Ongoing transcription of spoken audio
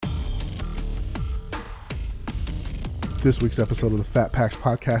This week's episode of the Fat Packs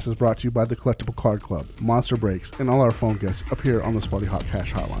Podcast is brought to you by the Collectible Card Club, Monster Breaks, and all our phone guests appear on the Sparty Hot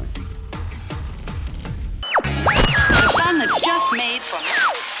Cash Hotline. The fun that's just made from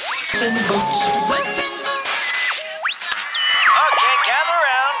Okay,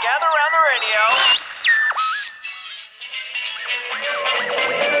 gather around the radio.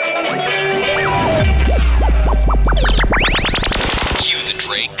 Cue the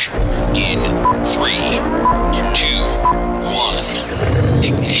Drake in 3, 2, 1.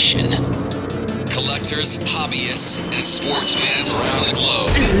 Ignition. Collectors, hobbyists, and sports fans around the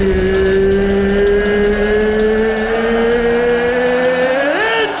globe.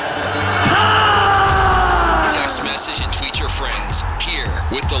 Text message and tweet your friends. Here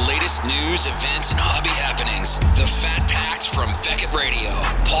with the latest news, events, and hobby happenings. The Fat Packs from Beckett Radio.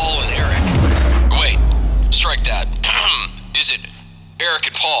 Paul and Eric. Wait, strike that. Is it Eric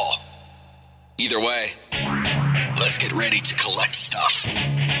and Paul? Either way, let's get ready to collect stuff.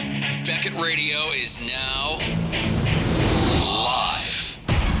 Beckett Radio is now live.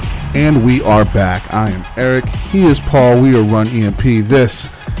 And we are back. I am Eric. He is Paul. We are Run EMP.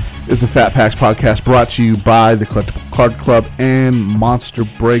 This is the Fat Packs Podcast brought to you by the Collectible Card Club and Monster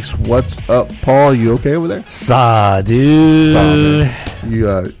Breaks. What's up, Paul? You okay over there? Saw, dude.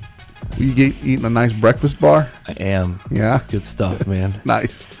 You eating a nice breakfast bar? I am. Yeah? Good stuff, man.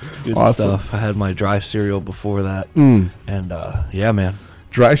 Nice. Good Awesome. stuff. I had my dry cereal before that. And, yeah, man.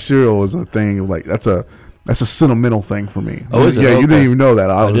 Dry cereal is a thing of like that's a sentimental thing for me. Oh, is it? Yeah, you Okay. didn't even know that.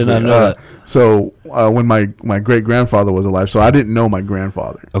 Obviously. I did not know that. So when my great grandfather was alive, so I didn't know my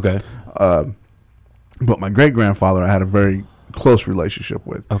grandfather, Okay. but my great grandfather I had a very close relationship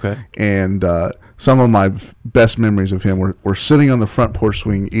with. Okay. And some of my best memories of him were sitting on the front porch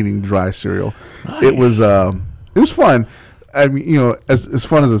swing eating dry cereal. Nice. It was fun. I mean, you know, as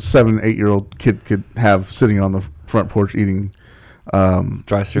fun as a 7-8-year-old kid could have sitting on the front porch eating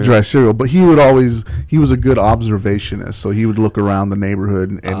Dry cereal. but he was a good observationist, so he would look around the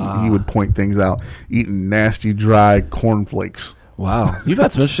neighborhood and he would point things out, eating nasty dry cornflakes. Wow. You've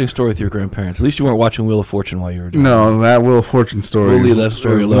had some interesting story with your grandparents. At least you weren't watching Wheel of Fortune while you were doing No, that Wheel of Fortune story. We'll leave that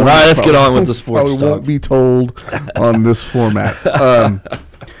story alone. All right, let's get on with the sports Probably talk. won't be told on this format.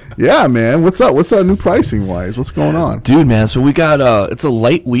 Yeah, man. What's up? What's new pricing wise? What's going on? Dude, man, so we got it's a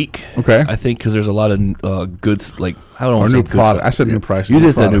light week. Okay. I think because there's a lot of goods, like I don't want to say new good product. stuff. I said new pricing. You New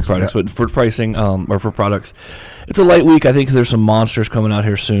just said new products, products, yeah. but for pricing or for products, it's a light week. I think 'cause there's some monsters coming out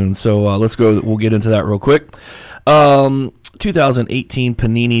here soon. So let's go. We'll get into that real quick. 2018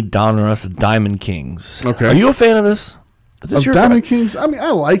 Panini Donruss Diamond Kings. Okay. Are you a fan of this? Is this Of your Diamond Kings? I mean, I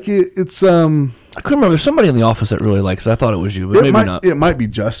like it. It's I couldn't remember. There's somebody in the office that really likes it. I thought it was you, but maybe not. It might be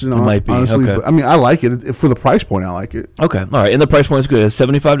Justin. might be, honestly. okay. But, I mean, I like it for the price point. I like it. Okay, all right, and the price point is good. It's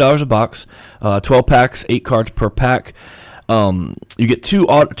 $75 a box, 12 packs, 8 cards per pack. You get two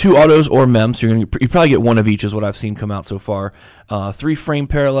autos or mems. So you probably get one of each, is what I've seen come out so far. 3 frame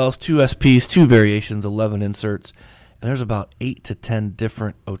parallels, 2 SPs, 2 variations, 11 inserts, and there's about 8 to 10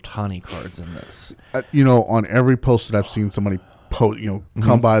 different Ohtani cards in this. You know, on every post that I've seen somebody post,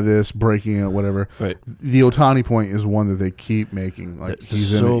 come by this, breaking it, whatever. Right. The Ohtani point is one that they keep making. Like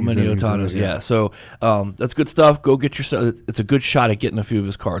There's so many Ohtanis, yeah. So that's good stuff. Go get yourself. It's a good shot at getting a few of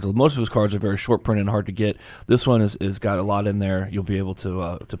his cards. Most of his cards are very short print and hard to get. This one is got a lot in there. You'll be able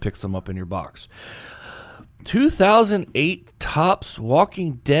to pick some up in your box. 2008 Topps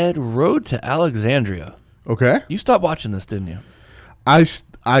Walking Dead Road to Alexandria. Okay. You stopped watching this, didn't you?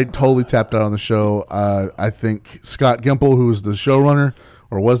 I totally tapped out on the show. I think Scott Gimple, who was the showrunner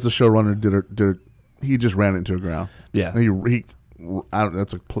or was the showrunner, he just ran it into the ground. Yeah.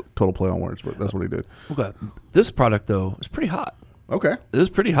 That's a total play on words, but that's what he did. Okay. This product, though, is pretty hot. Okay. It is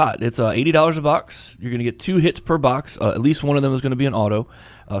pretty hot. It's $80 a box. You're going to get 2 hits per box. At least one of them is going to be an auto.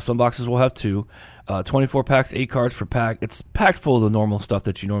 Some boxes will have 2. 24 packs, 8 cards per pack. It's packed full of the normal stuff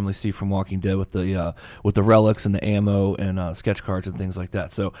that you normally see from Walking Dead with the relics and the ammo and sketch cards and things like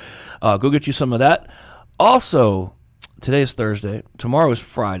that. So go get you some of that. Also, today is Thursday. Tomorrow is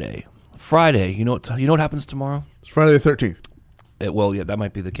Friday. Friday, you know what happens tomorrow? It's Friday the 13th. Well, yeah, that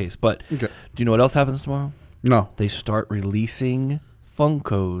might be the case. But Okay. do you know what else happens tomorrow? No. They start releasing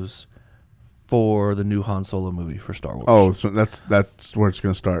Funkos for the new Han Solo movie for Star Wars. Oh, so that's where it's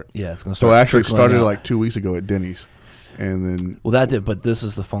going to start. Yeah, it's going to So start. it actually trickling started out. like 2 weeks ago at Denny's. And then Well, that did, but this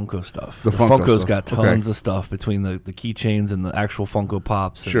is the Funko stuff. The Funko Funko's stuff. got tons Okay. of stuff between the keychains and the actual Funko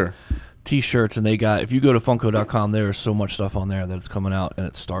Pops. And Sure. T-shirts, and they got, if you go to Funko.com, there's so much stuff on there that it's coming out, and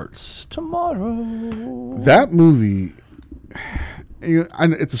it starts tomorrow. that movie,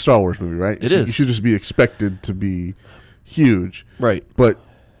 it's a Star Wars movie, right? It So is. You should just be expected to be huge. Right. But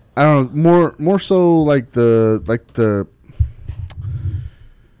I don't know, more so like the.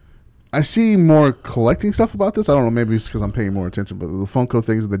 I see more collecting stuff about this. I don't know, maybe it's because I'm paying more attention, but the Funko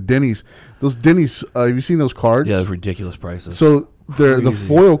things, the Denny's, those Denny's. Have you seen those cards? Yeah, ridiculous prices. So the Crazy.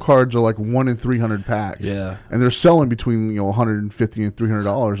 foil cards are like 1 in 300 packs. Yeah, and they're selling between $150 and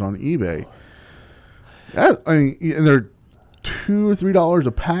 $300 on eBay. That, I mean, and they're $2 or $3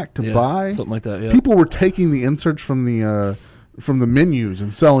 a pack to buy, something like that. Yeah, people were taking the inserts from the menus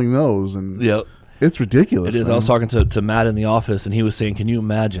and selling those, and it's ridiculous. It is. Man. I was talking to Matt in the office, and he was saying, "Can you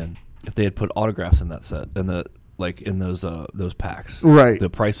imagine if they had put autographs in that set and in those packs? Right,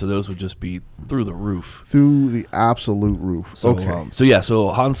 the price of those would just be through the roof, through the absolute roof." So, okay, so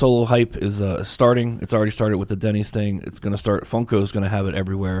Han Solo hype is starting. It's already started with the Denny's thing. It's going to start. Funko's going to have it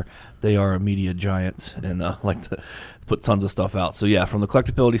everywhere. They are a media giant and like to put tons of stuff out. So yeah, from the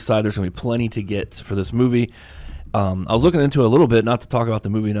collectability side, there's going to be plenty to get for this movie. I was looking into it a little bit, not to talk about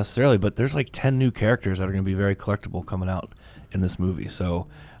the movie necessarily, but there's like 10 new characters that are going to be very collectible coming out in this movie. So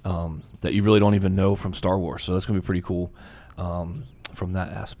that you really don't even know from Star Wars. So that's going to be pretty cool from that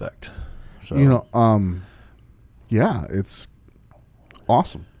aspect. So yeah, it's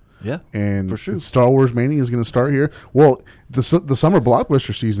awesome. Yeah, and for sure. Star Wars Mania is going to start here. Well, the summer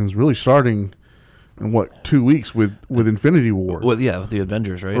blockbuster season is really starting in 2 weeks with Infinity War. Well, yeah, with the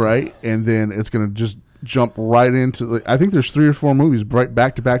Avengers, right? Right, and then it's going to just jump right into. I think there's 3 or 4 movies right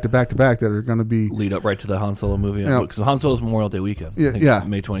back to back that are going to be lead up right to the Han Solo movie because Han Solo's Memorial Day weekend. Yeah,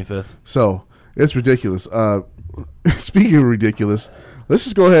 May 25th. So it's ridiculous. Speaking of ridiculous, let's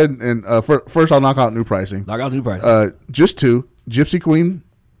just go ahead and first I'll knock out new pricing. Just 2, Gypsy Queen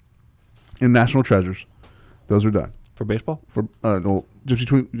and National Treasures. Those are done for baseball. For no, Gypsy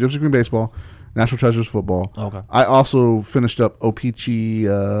Queen baseball. National Treasures football. Okay. I also finished up O-Pee-Chee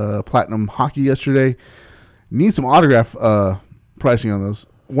Platinum Hockey yesterday. Need some autograph pricing on those.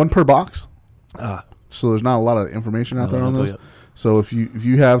 1 per box. So there's not a lot of information out there on those. So if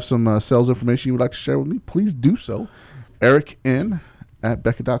you have some sales information you would like to share with me, please do so.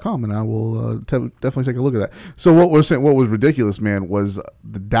 EricN@Beckett.com, and I will definitely take a look at that. So what was ridiculous, man, was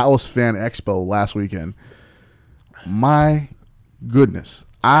the Dallas Fan Expo last weekend. My goodness.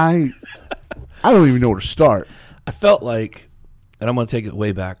 I don't even know where to start. I felt like, and I'm going to take it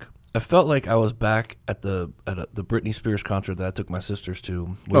way back. I felt like I was back at the Britney Spears concert that I took my sisters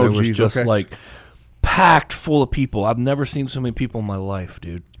to, where it was just like packed full of people. I've never seen so many people in my life,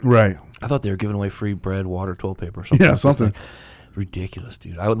 dude. Right. I thought they were giving away free bread, water, toilet paper, or something. Yeah, something. Ridiculous,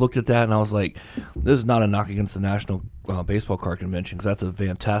 dude. I looked at that and I was like, this is not a knock against the National Baseball Card Convention, because that's a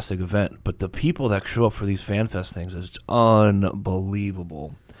fantastic event. But the people that show up for these fan fest things is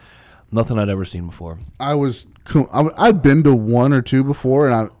unbelievable. Nothing I'd ever seen before. I'd been to 1 or 2 before,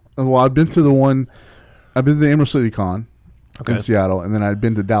 and I've been to the Emerald City Con in Seattle, and then I'd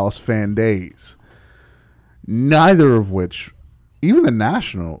been to Dallas Fan Days. Neither of which, even the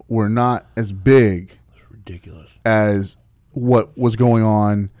National, were not as big. It's ridiculous. As what was going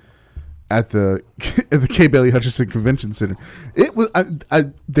on at the Kay Bailey Hutchison Convention Center. It was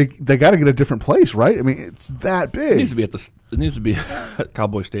they got to get a different place, right? I mean, it's that big. It needs to be at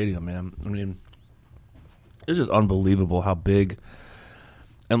Cowboy Stadium, man. I mean, it's just unbelievable how big,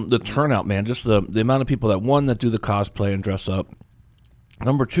 and the turnout, man. Just the amount of people that do the cosplay and dress up.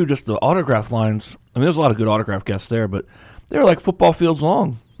 Number 2, just the autograph lines. I mean, there's a lot of good autograph guests there, but they were like football fields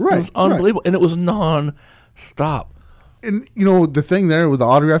long. Right, it was unbelievable, and it was non-stop. And the thing there with the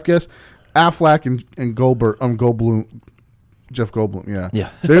autograph guests, Affleck and Goldblum, Jeff Goldblum, yeah.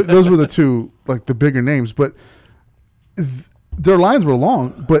 Those were the 2 like the bigger names, but their lines were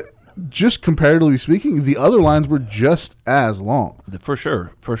long. But just comparatively speaking, the other lines were just as long. For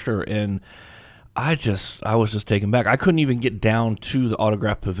sure. And I was just taken back. I couldn't even get down to the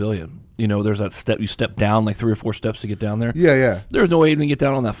autograph pavilion. There's that step you step down like 3 or 4 steps to get down there. Yeah. There was no way to even get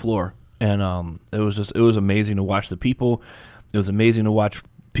down on that floor. And it was amazing to watch the people. It was amazing to watch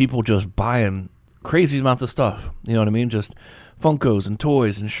people just buying crazy amounts of stuff. You know what I mean? Just Funkos and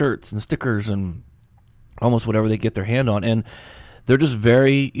toys and shirts and stickers and almost whatever they get their hand on. And they're just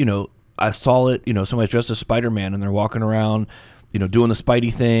very, I saw it, somebody dressed as Spider-Man and they're walking around, doing the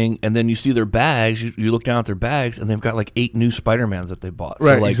Spidey thing. And then you see their bags. You look down at their bags and they've got like 8 new Spider-Mans that they bought.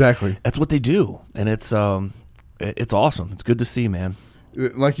 Right, so, like, exactly. That's what they do. And it's awesome. It's good to see, man.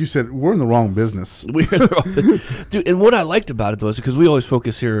 Like you said, we're in the wrong business. Dude, and what I liked about it, though, is because we always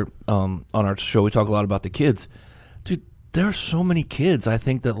focus here on our show, we talk a lot about the kids. Dude, there are so many kids, I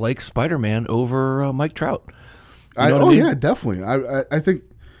think, that like Spider-Man over Mike Trout. You know what I mean? Yeah, definitely. I think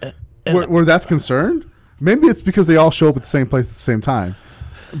where that's concerned, maybe it's because they all show up at the same place at the same time.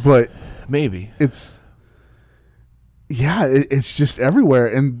 But maybe. It's, Yeah, it's just everywhere.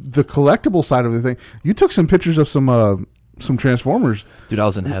 And the collectible side of the thing, you took some pictures of some Transformers. Dude, I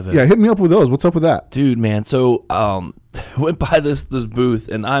was in heaven. Yeah, hit me up with those. What's up with that? Dude, man. So went by this booth,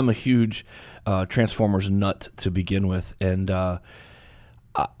 and I'm a huge Transformers nut to begin with. And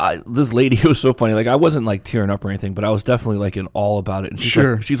this lady, it was so funny. Like, I wasn't like tearing up or anything, but I was definitely like in all about it.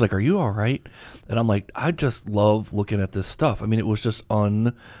 And she's like, "Are you all right?" And I'm like, "I just love looking at this stuff." I mean, it was just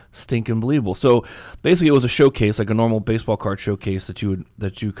unstinking believable. So basically, it was a showcase, like a normal baseball card showcase that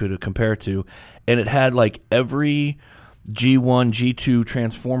you could compare it to, and it had like every G1, G2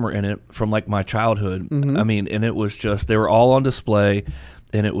 Transformer in it from like my childhood. I mean, and it was just, they were all on display.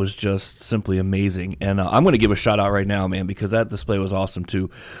 And it was just simply amazing. And I'm going to give a shout out right now, man, because that display was awesome too.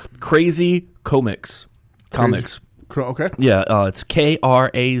 Crazy Comics. Okay. Yeah, it's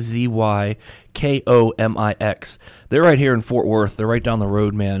KrazyKomix. They're right here in Fort Worth. They're right down the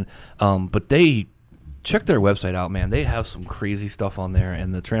road, man. But they check their website out, man. They have some crazy stuff on there,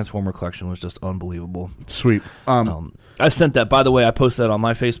 and the Transformer collection was just unbelievable. Sweet. I sent that, by the way, I posted that on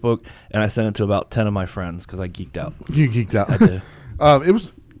my Facebook, and I sent it to about 10 of my friends because I geeked out. You geeked out. I did. It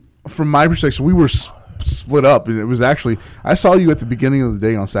was, from my perspective, we were split up. It was actually, I saw you at the beginning of the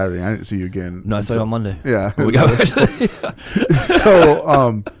day on Saturday. I didn't see you again. No, I saw you on Monday. Yeah. We got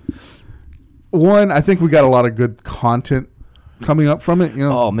So, one, I think we got a lot of good content coming up from it.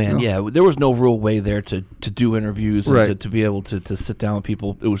 Oh, man, yeah. There was no real way there to do interviews and to be able to sit down with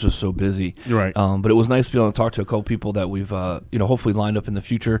people. It was just so busy. Right. But it was nice to be able to talk to a couple people that we've, hopefully lined up in the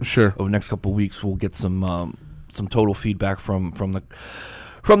future. Sure. Over the next couple of weeks, we'll get some total feedback from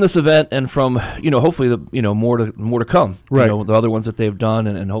this event, and from hopefully more to come. Right. The other ones that they've done,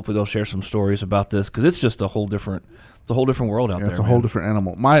 and hopefully they'll share some stories about this, because it's just a whole different world out there. It's a whole different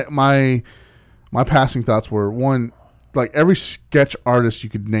animal. My passing thoughts were, one, like every sketch artist you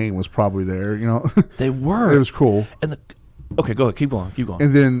could name was probably there. They were. It was cool. And okay, go ahead, keep going.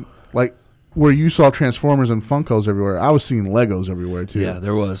 And then like where you saw Transformers and Funkos everywhere, I was seeing Legos everywhere too. Yeah,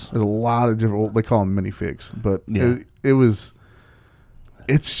 there was. There's a lot of different. They call them minifigs, but yeah. it was.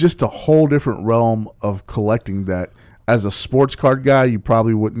 It's just a whole different realm of collecting that, as a sports card guy, you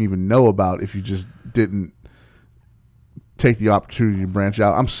probably wouldn't even know about if you just didn't take the opportunity to branch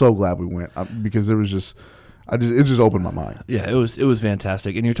out. I'm so glad we went, because there was just, it just opened my mind. Yeah, it was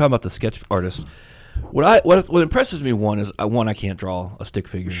fantastic. And you're talking about the sketch artists. What impresses me, I can't draw a stick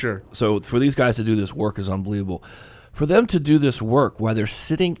figure. Sure. So for these guys to do this work is unbelievable. For them to do this work while they're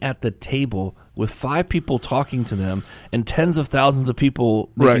sitting at the table with 5 people talking to them and tens of thousands of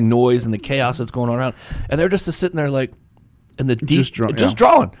people making noise and the chaos that's going on around, and they're just sitting there like, and just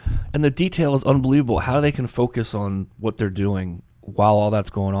drawing, and the detail is unbelievable. How they can focus on what they're doing while all that's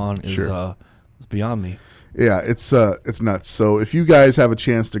going on is beyond me. Yeah, it's nuts. So if you guys have a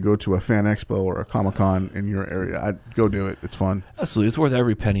chance to go to a fan expo or a Comic-Con in your area, I'd go do it. It's fun. Absolutely, it's worth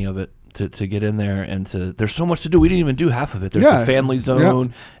every penny of it. To get in there, and there's so much to do. We didn't even do half of it. There's the family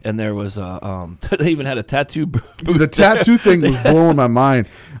zone, and there was they even had a tattoo booth. The tattoo thing was blowing my mind.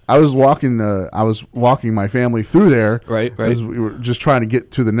 I was walking my family through there, right. As we were just trying to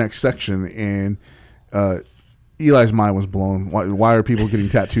get to the next section, and Eli's mind was blown. Why are people getting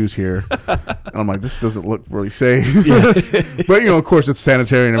tattoos here? And I'm like, this doesn't look really safe. Yeah. But of course, it's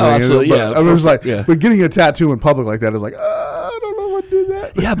sanitary and everything. Absolutely, but I was like, but getting a tattoo in public like that is like, I don't know what to do that.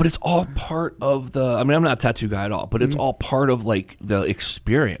 Yeah, but it's all part of the. I mean, I'm not a tattoo guy at all, but it's all part of like the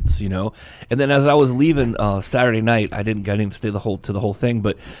experience, And then as I was leaving Saturday night, I didn't stay the whole thing,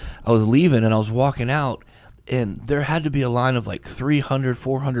 but I was leaving and I was walking out. And there had to be a line of like 300,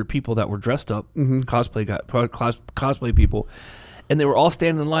 400 people that were dressed up, cosplay people, and they were all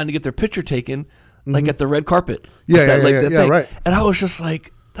standing in line to get their picture taken, like at the red carpet. Yeah, right. And I was just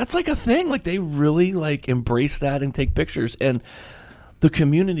like, that's like a thing. Like they really like embrace that and take pictures. And the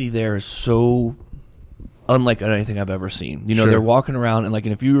community there is so unlike anything I've ever seen. They're walking around and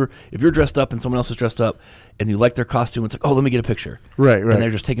if you're dressed up and someone else is dressed up and you like their costume, it's like, oh, let me get a picture. Right. And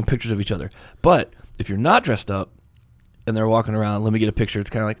they're just taking pictures of each other. But if you're not dressed up and they're walking around, let me get a picture, it's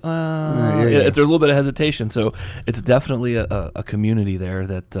kind of like, there's a little bit of hesitation. So it's definitely a community there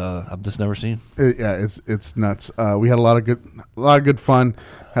that I've just never seen. It's nuts. We had a lot of good fun,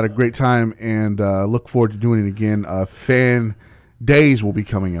 had a great time, and look forward to doing it again. Fan days will be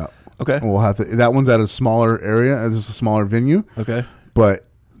coming up. Okay. And we'll have that one's at a smaller area. This is a smaller venue. Okay. But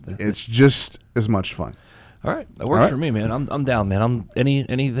it's just as much fun. All right, that works for me, man. I'm down, man.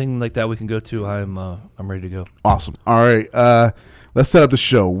 Anything like that we can go to. I'm ready to go. Awesome. All right, let's set up the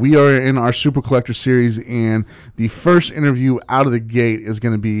show. We are in our Super Collector series, and the first interview out of the gate is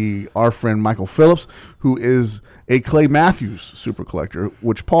going to be our friend Michael Phillips, who is a Clay Matthews Super Collector,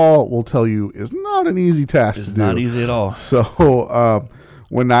 which Paul will tell you is not an easy task to do. It's not easy at all. So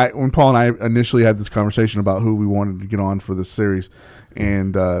when Paul and I initially had this conversation about who we wanted to get on for this series,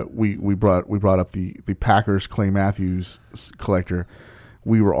 and we brought up the Packers Clay Matthews collector,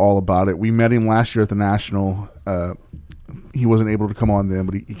 we were all about it. We met him last year at the National. He wasn't able to come on then,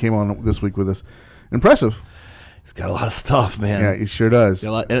 but he came on this week with us. Impressive. He's got a lot of stuff, man. Yeah, he sure does.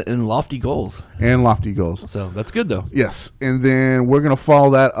 And lofty goals. And lofty goals. So that's good, though. Yes. And then we're going to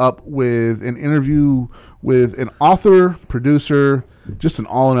follow that up with an interview with an author, producer, just an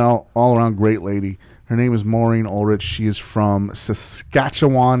all-around great lady. Her name is Maureen Ulrich. She is from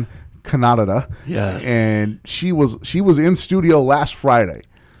Saskatchewan, Canada. Yes. And she was in studio last Friday.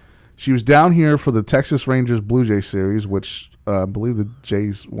 She was down here for the Texas Rangers Blue Jay series, which I believe the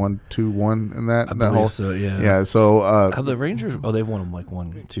Jays won 2-1 in that. I that believe whole, so, yeah. Yeah, so... Have the Rangers... Oh, they've won them like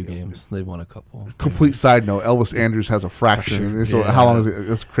 1-2 games. They've won a couple. Complete side note, Elvis Andrews has a fracture. Fracture, So yeah. how long is it?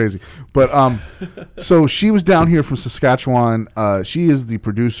 That's crazy. But so she was down here from Saskatchewan. She is the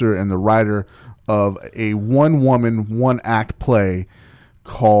producer and the writer of a one-woman, one-act play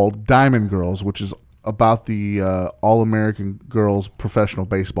called Diamond Girls, which is about the All-American Girls Professional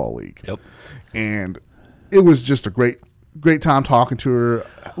Baseball League. Yep. And it was just a great time talking to her.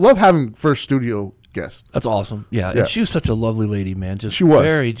 Love having first studio guest. That's awesome. Yeah. Yeah. And she was such a lovely lady, man. Just She was.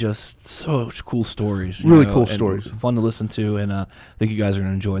 just so cool stories. Really cool and stories. Fun to listen to, and I think you guys are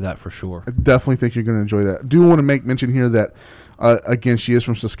going to enjoy that for sure. I definitely think you're going to enjoy that. Do want to make mention here that, again, she is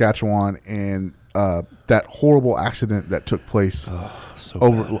from Saskatchewan, and that horrible accident that took place So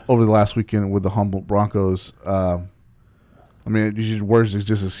over the last weekend with the Humboldt Broncos. I mean, words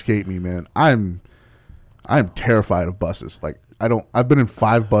just escape me, man. I'm terrified of buses. Like, I've been in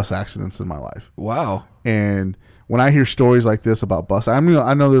 5 bus accidents in my life. Wow. And when I hear stories like this about buses, I mean,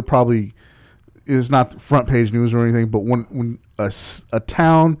 I know there probably is not front page news or anything, but when a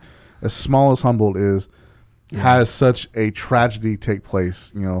town as small as Humboldt has such a tragedy take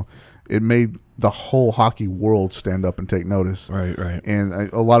place, it made the whole hockey world stand up and take notice. Right. And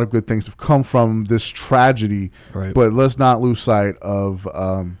a lot of good things have come from this tragedy. Right. But let's not lose sight of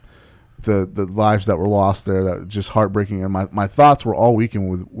the lives that were lost there. That just heartbreaking. And my thoughts were all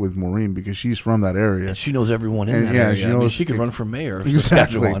weekend with Maureen, because she's from that area. And she knows everyone in And, that yeah, area. she I mean, knows- she could run for mayor of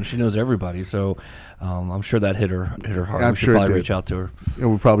Exactly. Saskatchewan. She knows everybody. So I'm sure that hit her hard. I'm We should sure it probably did. reach out to her. Yeah,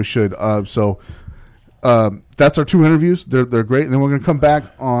 we probably should. So that's our 2 interviews. They're great. And then we're going to come back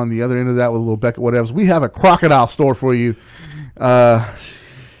on the other end of that with a little Beckett whatevs. We have a crocodile store for you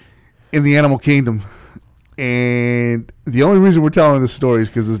in the animal kingdom. And the only reason we're telling this story is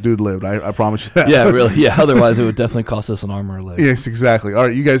because this dude lived. I promise you that. Yeah, really. Yeah, otherwise it would definitely cost us an arm or a leg. Yes, exactly. All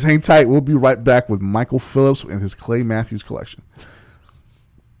right, you guys hang tight. We'll be right back with Michael Phillips and his Clay Matthews collection.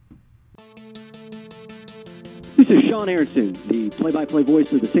 This is Sean Aronson, the play-by-play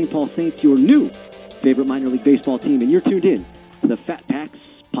voice of the St. Paul Saints, your new favorite minor league baseball team, and you're tuned in to the Fat Packs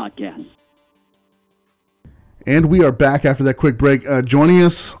Podcast. And we are back after that quick break. Joining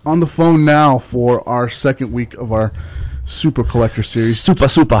us on the phone now for our second week of our Super Collector Series Super.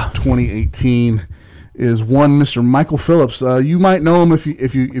 2018 is one Mr. Michael Phillips. You might know him if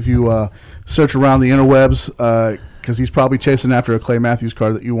you search around the interwebs, because he's probably chasing after a Clay Matthews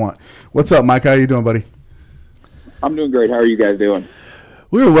card that you want. What's up, Mike? How you doing, buddy? I'm doing great. How are you guys doing?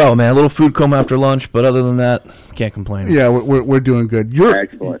 We were well, man. A little food coma after lunch, but other than that, can't complain. Yeah, we're doing good.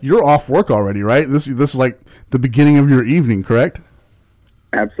 Excellent. You're off work already, right? This is like the beginning of your evening, correct?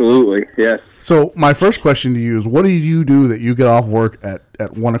 Absolutely, yes. So my first question to you is, what do you do that you get off work at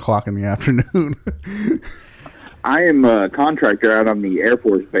 1 o'clock in the afternoon? I am a contractor out on the Air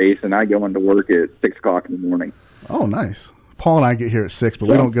Force Base, and I go into work at 6 o'clock in the morning. Oh, nice. Paul and I get here at 6, but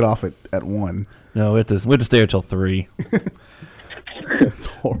we don't get off at 1. No, we have to stay here till 3. It's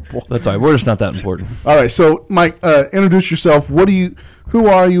horrible. That's all right. We're just not that important. All right, so Mike, introduce yourself. Who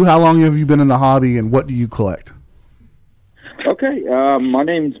are you? How long have you been in the hobby, and what do you collect? Okay, my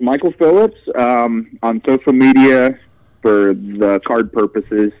name's Michael Phillips. On social media, for the card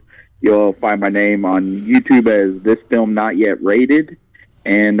purposes, you'll find my name on YouTube as This Film Not Yet Rated,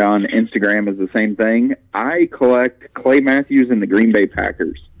 and on Instagram is the same thing. I collect Clay Matthews and the Green Bay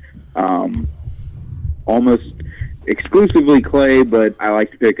Packers. Almost exclusively Clay, but I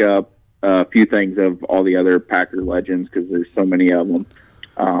like to pick up a few things of all the other Packer legends because there's so many of them.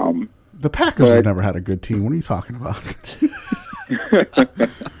 The Packers have never had a good team. What are you talking about?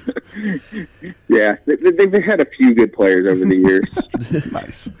 Yeah, they've had a few good players over the years.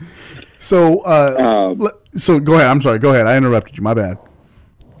 Nice. So, so go ahead. I'm sorry. Go ahead. I interrupted you. My bad.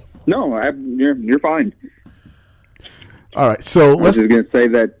 No, you're fine. All right. So I was just going to say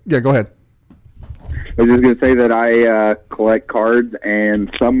that. Yeah, go ahead. I was just going to say that I collect cards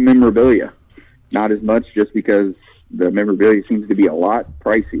and some memorabilia. Not as much, just because the memorabilia seems to be a lot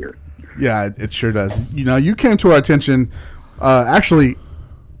pricier. Yeah, it sure does. You know, you came to our attention. Actually,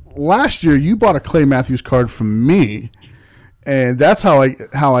 last year you bought a Clay Matthews card from me, and that's how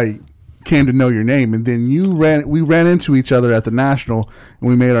I came to know your name. And then we ran into each other at the National, and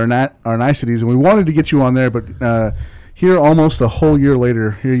we made our niceties, and we wanted to get you on there, but here almost a whole year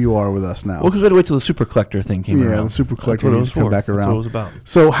later, here you are with us now. Well, because we had to wait till the Super Collector thing came around. Yeah, the Super Collector That's what it needs was to come for. back around. That's what it was about.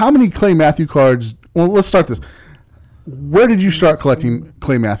 So how many Clay Matthews cards? Well, let's start this. Where did you start collecting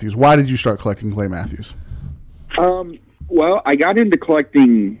Clay Matthews? Why did you start collecting Clay Matthews? Well, I got into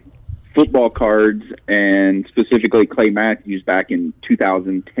collecting football cards and specifically Clay Matthews back in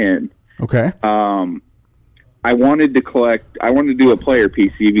 2010. Okay. I wanted to do a player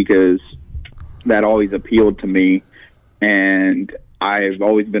PC because that always appealed to me. And I've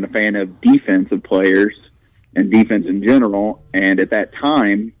always been a fan of defensive players and defense in general. And at that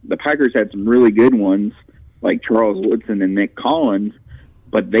time, the Packers had some really good ones like Charles Woodson and Nick Collins,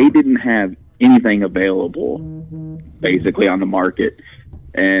 but they didn't have anything available basically on the market.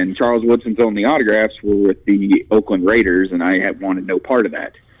 And Charles Woodson's only autographs were with the Oakland Raiders, and I wanted no part of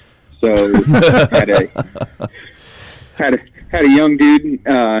that. So had a young dude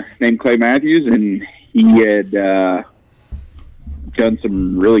named Clay Matthews, and he had done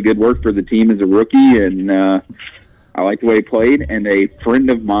some really good work for the team as a rookie, and I liked the way he played. And a friend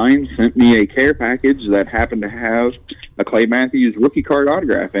of mine sent me a care package that happened to have a Clay Matthews rookie card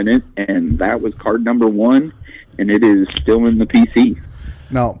autograph in it, and that was card number 1, and it is still in the PC.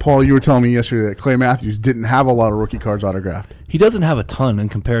 Now, Paul, you were telling me yesterday that Clay Matthews didn't have a lot of rookie cards autographed. He doesn't have a ton in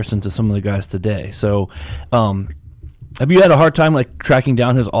comparison to some of the guys today. So, have you had a hard time like tracking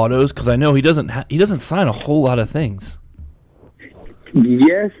down his autos? Because I know he doesn't sign a whole lot of things.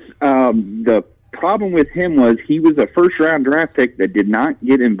 Yes, the problem with him was he was a first-round draft pick that did not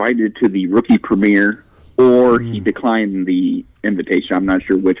get invited to the rookie premiere, or he declined the invitation. I'm not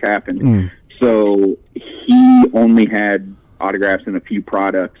sure which happened. So he only had autographs in a few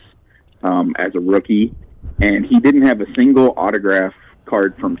products as a rookie, and he didn't have a single autograph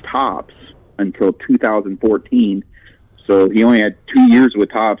card from Topps until 2014. So he only had 2 years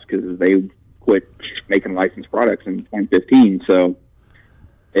with Topps because they quit making licensed products in 2015. So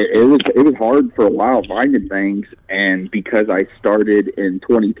it was hard for a while finding things, and because I started in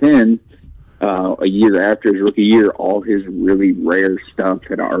 2010, a year after his rookie year, all his really rare stuff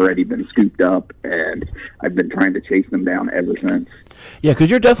had already been scooped up, and I've been trying to chase them down ever since. Yeah, because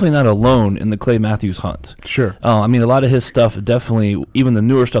you're definitely not alone in the Clay Matthews hunt. Sure. I mean, a lot of his stuff, definitely, even the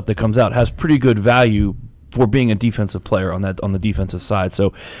newer stuff that comes out, has pretty good value for being a defensive player on the defensive side.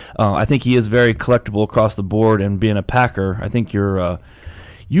 So I think he is very collectible across the board, and being a Packer, I think you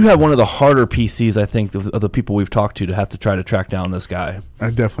have one of the harder PCs, I think, of the people we've talked to have to try to track down this guy.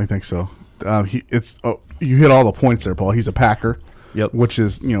 I definitely think so. You hit all the points there, Paul. He's a Packer, yep. Which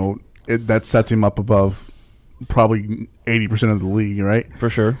is, that sets him up above probably 80% of the league, right? For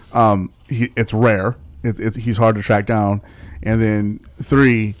sure. It's rare. He's hard to track down, and then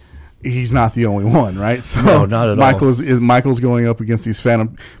 3, he's not the only one, right? So no, not at all. Michael's going up against these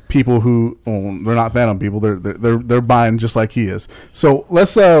phantom people who they're not phantom people. They're buying just like he is. So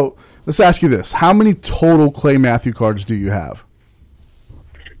let's ask you this: how many total Clay Matthews cards do you have?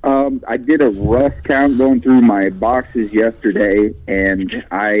 I did a rough count going through my boxes yesterday, and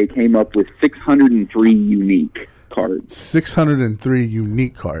I came up with 603 unique cards. 603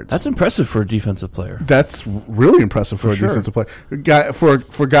 unique cards. That's impressive for a defensive player. That's really impressive for a defensive player.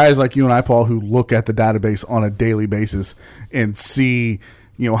 For guys like you and I, Paul, who look at the database on a daily basis and see,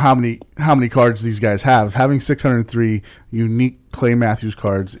 how many cards these guys have. Having 603 unique Clay Matthews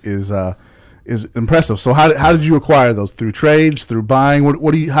cards is impressive. So how did you acquire those? Through trades, through buying?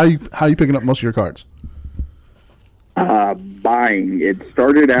 How are you picking up most of your cards? Buying. It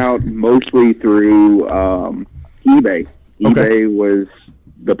started out mostly through eBay. eBay was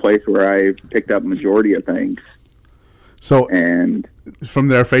the place where I picked up majority of things. So, and from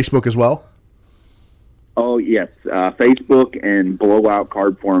there, Facebook as well? Oh, yes. Facebook and blowout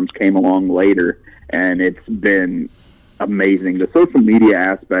card forums came along later, and it's been amazing. The social media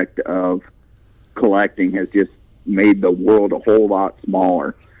aspect of collecting has just made the world a whole lot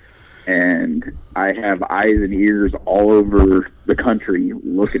smaller. And I have eyes and ears all over the country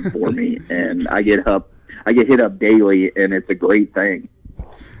looking for me, and I get hit up daily, and it's a great thing.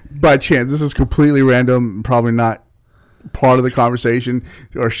 By chance, this is completely random, probably not part of the conversation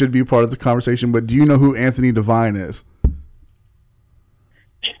or should be part of the conversation, but do you know who Anthony Devine is?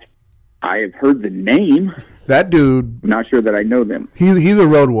 I have heard the name. That dude. I'm not sure that I know them. He's a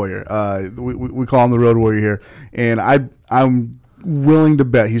road warrior. We call him the road warrior here, and I'm willing to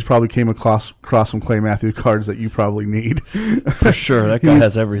bet he's probably came across some Clay Matthews cards that you probably need. For sure, that guy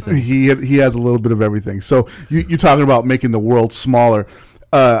has everything. He has a little bit of everything. So you're talking about making the world smaller.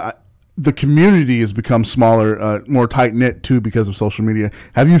 The community has become smaller, more tight knit too because of social media.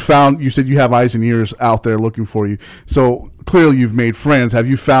 Have you found? You said you have eyes and ears out there looking for you. So clearly you've made friends. Have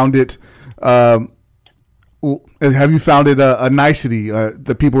you found it? Have you found it a nicety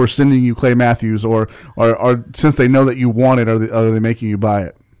that people are sending you Clay Matthews, or since they know that you want it, are they making you buy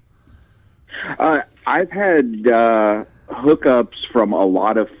it? I've had hookups from a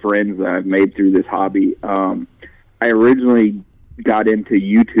lot of friends that I've made through this hobby. I originally got into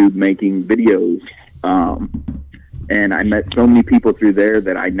YouTube making videos, and I met so many people through there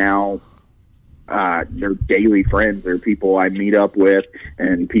that I now they're daily friends. They're people I meet up with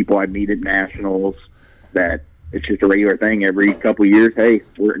and people I meet at nationals. That it's just a regular thing every couple of years. Hey,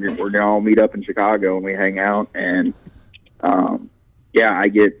 we're gonna all meet up in Chicago and we hang out, and I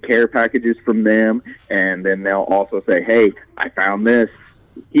get care packages from them, and then they'll also say, hey, I found this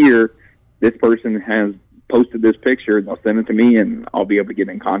here. This person has posted this picture, and they'll send it to me, and I'll be able to get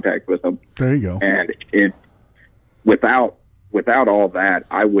in contact with them. There you go. And without all that,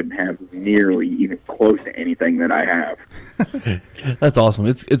 I wouldn't have nearly even close to anything that I have. That's awesome.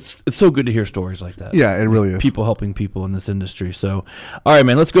 It's so good to hear stories like that. Yeah, it really is. People helping people in this industry. So, all right,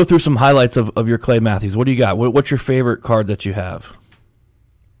 man, let's go through some highlights of your Clay Matthews. What do you got? What's your favorite card that you have?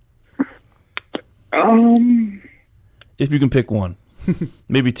 If you can pick one,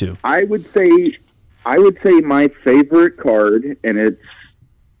 maybe two. I would say my favorite card, and it's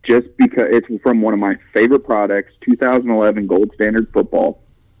just because it's from one of my favorite products, 2011 Gold Standard Football.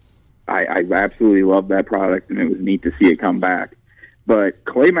 I absolutely love that product, and it was neat to see it come back. But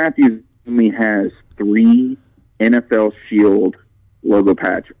Clay Matthews only has 3 NFL Shield logo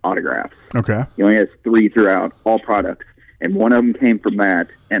patch autographs. Okay. He only has 3 throughout all products, and one of them came from that,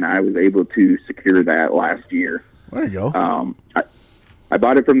 and I was able to secure that last year. There you go. I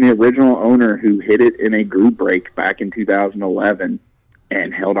bought it from the original owner who hit it in a group break back in 2011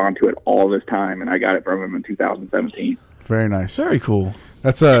 and held on to it all this time, and I got it from him in 2017. Very nice. Very cool.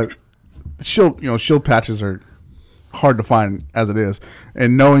 That's shield patches are hard to find as it is,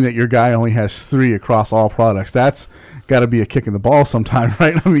 and knowing that your guy only has 3 across all products, that's got to be a kick in the ball sometime,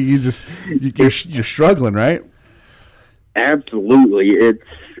 right? I mean, you're struggling, right? Absolutely.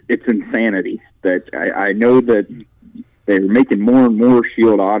 It's insanity that I know that they're making more and more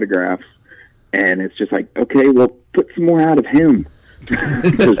Shield autographs, and it's just like, okay, well, put some more out of him.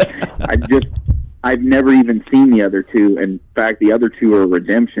 I've never even seen the other 2. In fact, the other 2 are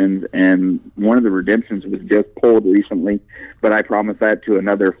redemptions, and one of the redemptions was just pulled recently, but I promised that to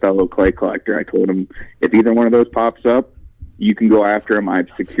another fellow Clay collector. I told him, if either one of those pops up, you can go after him. I've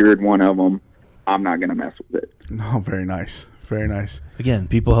secured one of them. I'm not going to mess with it. No, very nice. Very nice. Again,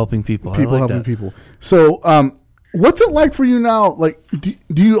 people helping people. People helping that. people. So, what's it like for you now? Like,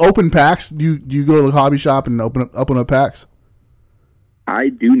 do you open packs? Do you go to the hobby shop and open up packs? I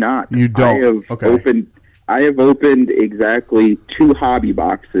do not. You don't? I have opened exactly 2 hobby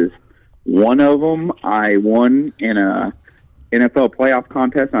boxes. One of them I won in a NFL playoff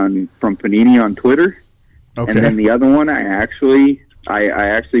contest from Panini on Twitter. Okay. And then the other one I actually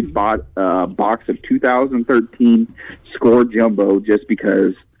bought a box of 2013 Score Jumbo just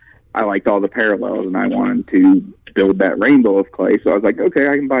because I liked all the parallels and I wanted to build that rainbow of Clay. So I was like, okay,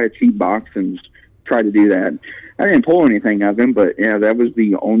 I can buy a cheap box and try to do that. I didn't pull anything of him, but yeah, that was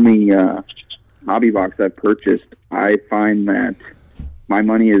the only hobby box I've purchased. I find that my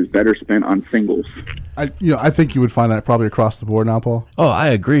money is better spent on singles. I think you would find that probably across the board now, Paul. Oh, I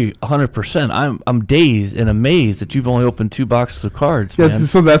agree 100%. I'm dazed and amazed that you've only opened 2 boxes of cards, Yeah, man.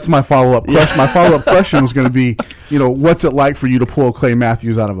 so that's my follow-up question. My follow-up question was going to be, what's it like for you to pull Clay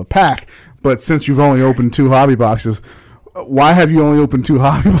Matthews out of a pack? But since you've only opened 2 hobby boxes, why have you only opened 2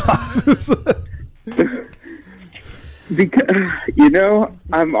 hobby boxes? Because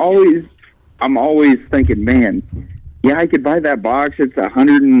I'm always thinking, man, yeah, I could buy that box. It's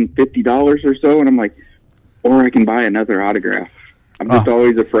 $150 or so, and I'm like, or I can buy another autograph. I'm just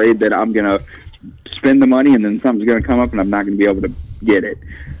always afraid that I'm gonna spend the money and then something's gonna come up and I'm not gonna be able to get it.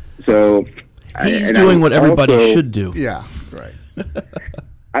 So he's doing what everybody should do. Yeah, right.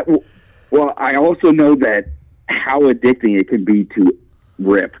 I also know that how addicting it can be to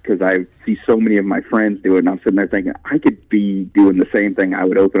rip, because I see so many of my friends do it, and I'm sitting there thinking, I could be doing the same thing. I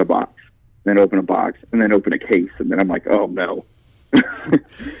would open a box. then open a box, and then open a case, and then I'm like, oh no.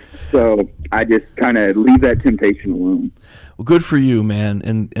 So I just kind of leave that temptation alone. Well, good for you, man,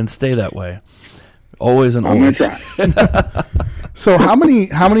 and stay that way. Always and I'm always. gonna try. So how many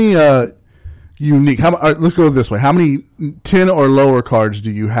unique? Let's go this way. How many 10 or lower cards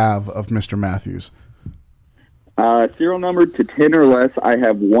do you have of Mr. Matthews? Serial number to 10 or less, I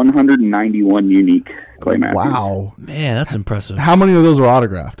have 191 unique Clay Matthews. Wow, Man, that's impressive. how many of those are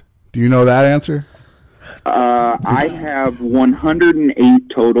autographed? Do you know that answer? I have 108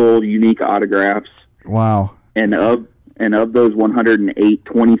 total unique autographs, Wow, and of those 108,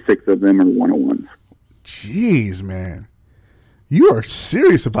 26 of them are 101s. jeez, man, you are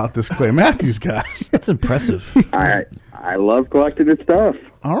serious about this Clay Matthews guy. That's impressive. I love collecting his stuff.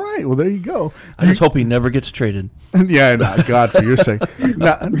 All right, well there you go. I just hope he never gets traded. Yeah, no, God, for your sake.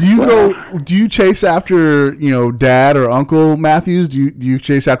 Now, do you chase after, Dad or Uncle Matthews? Do you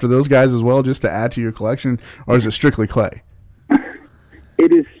chase after those guys as well, just to add to your collection, or is it strictly Clay?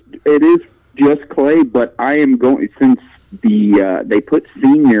 It is just Clay, but I am going, since they put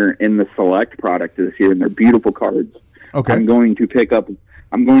Senior in the Select product this year, and they're beautiful cards. Okay. I'm going to pick up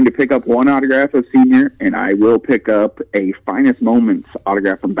one autograph of Senior, and I will pick up a Finest Moments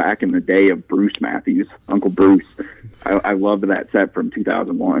autograph from back in the day of Bruce Matthews, Uncle Bruce. I loved that set from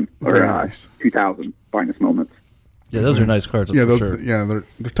 2001 or Very nice. 2000 Finest Moments. Yeah, those are nice cards. Yeah, For sure.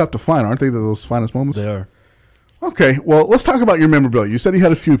 they're tough to find, aren't they? Those Finest Moments. They are. Okay, well, let's talk about your memorabilia. You said you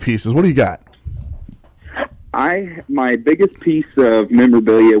had a few pieces. What do you got? My biggest piece of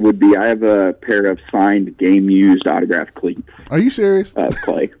memorabilia would be I have a pair of signed game-used autographed cleats Are you serious? of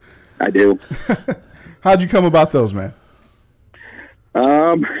Clay. I do. How'd you come about those, man?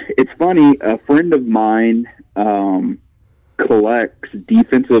 It's funny. A friend of mine collects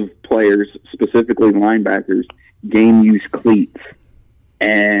defensive players, specifically linebackers, game-used cleats,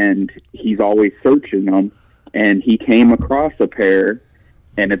 and he's always searching them. And he came across a pair,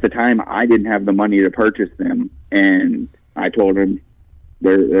 and at the time I didn't have the money to purchase them, and I told him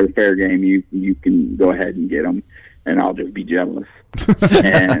they're fair game. You can go ahead and get them, and I'll just be jealous.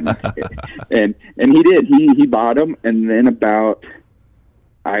 and he did. He bought them, and then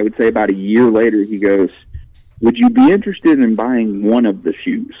I would say about a year later, he goes, "Would you be interested in buying one of the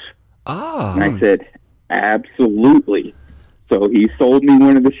shoes?" And I said, "Absolutely." So he sold me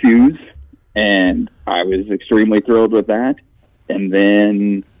one of the shoes, and I was extremely thrilled with that. And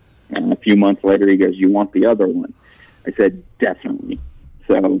then a few months later, he goes, "You want the other one?" I said, "Definitely."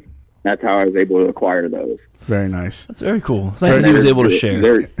 So that's how I was able to acquire those. Very nice. That's very cool. It's nice that he was able to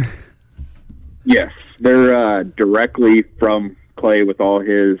share. Yes, they're directly from Clay with all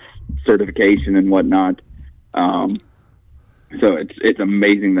his certification and whatnot. So it's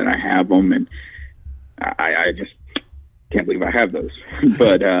amazing that I have them, and I just can't believe I have those.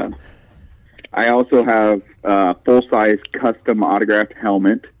 But I also have a full-size custom autographed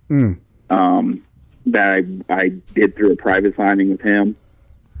helmet that I did through a private signing with him.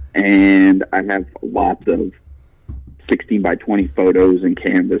 And I have lots of 16 by 20 photos and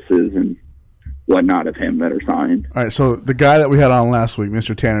canvases and whatnot of him that are signed. All right, so the guy that we had on last week,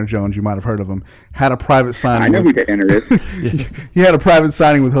 Mr. Tanner Jones, you might have heard of him, had a private signing. I know who Tanner is. He had a private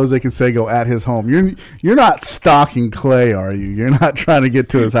signing with Jose Canseco at his home. You're not stalking Clay, are you? You're not trying to get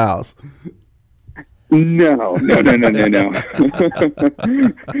to his house. No.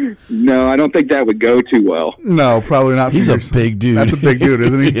 No, I don't think that would go too well. No, probably not. He's a big dude. That's a big dude,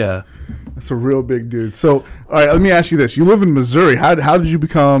 isn't he? Yeah. That's a real big dude. So, all right, let me ask you this. You live in Missouri. How did you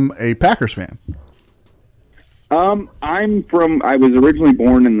become a Packers fan? I was originally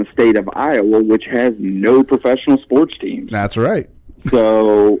born in the state of Iowa, which has no professional sports teams. That's right.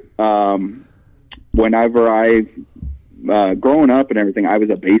 So, whenever growing up and everything, I was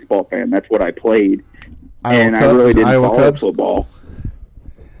a baseball fan. That's what I played. I really didn't follow Cubs? football.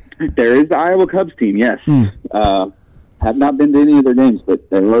 There is the Iowa Cubs team, yes. Have not been to any of their games, but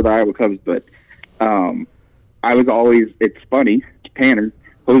I love the Iowa Cubs. But I was always, it's funny, Tanner,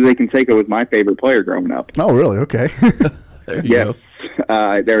 Jose Canseco was my favorite player growing up. Oh, really? Okay. There you go.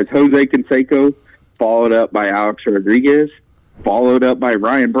 There was Jose Canseco, followed up by Alex Rodriguez, followed up by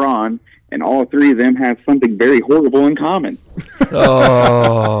Ryan Braun, and all three of them have something very horrible in common.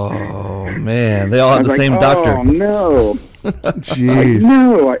 Oh, man. They all have the same doctor. Oh, no. Jeez.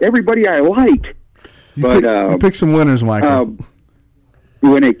 No, everybody I like. You pick some winners, Michael.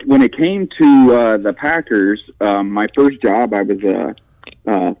 When it came to the Packers, my first job, I was a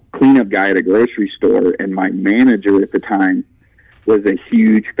cleanup guy at a grocery store, and my manager at the time was a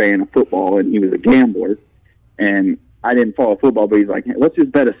huge fan of football, and he was a gambler. And I didn't follow football, but he's like, hey, let's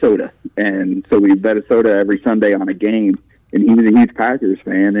just bet a soda. And so we bet a soda every Sunday on a game. and he was a huge Packers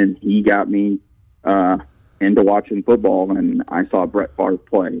fan, and he got me into watching football, and I saw Brett Favre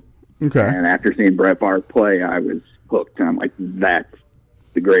play. Okay. And after seeing Brett Favre play, I was hooked. And I'm like, that's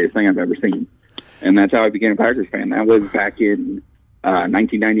the greatest thing I've ever seen. And that's how I became a Packers fan. That was back in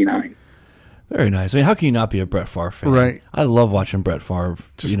 1999. Very nice. I mean, how can you not be a Brett Favre fan? Right. I love watching Brett Favre.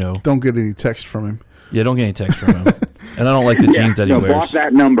 Just don't get any text from him. Yeah, don't get any text from him. And I don't like the jeans that he wears. Block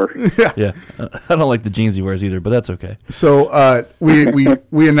that number. Yeah, I don't like the jeans he wears either, but that's okay. So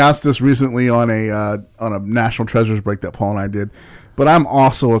we announced this recently on a National Treasures break that Paul and I did, but I'm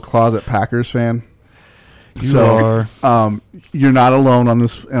also a closet Packers fan. You are. You're not alone on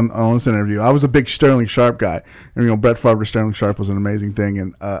this interview. I was a big Sterling Sharp guy, and Brett Favre to Sterling Sharp was an amazing thing,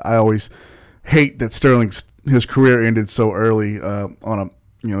 and I always hate that his career ended so early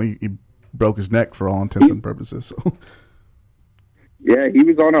he broke his neck for all intents and purposes. So. Yeah, he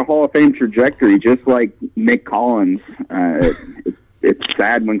was on a Hall of Fame trajectory, just like Nick Collins. It's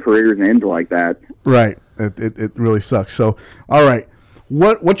sad when careers end like that. Right. It really sucks. So, all right.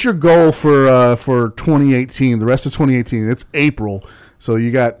 What's your goal for 2018? The rest of 2018. It's April, so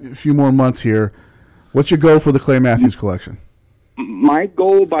you got a few more months here. What's your goal for the Clay Matthews collection? My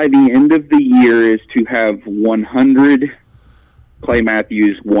goal by the end of the year is to have 100 Clay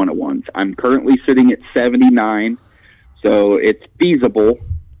Matthews 101s. I'm currently sitting at 79, so it's feasible.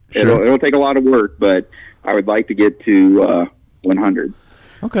 Sure. It'll take a lot of work, but I would like to get to 100.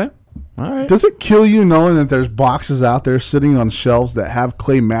 Okay. All right. Does it kill you knowing that there's boxes out there sitting on shelves that have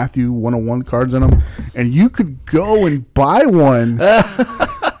Clay Matthew 101 cards in them, and you could go and buy one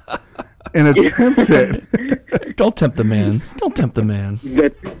and attempt it? Don't tempt the man. Don't tempt the man.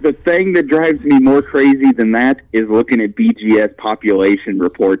 The thing that drives me more crazy than that is looking at BGS population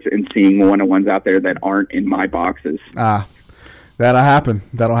reports and seeing 101s out there that aren't in my boxes. That'll happen.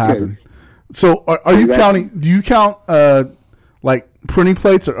 So are you counting? Do you count like printing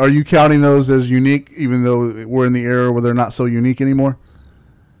plates, or are you counting those as unique, even though we're in the era where they're not so unique anymore?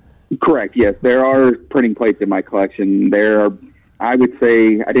 Correct. Yes, there are printing plates in my collection. There are, I would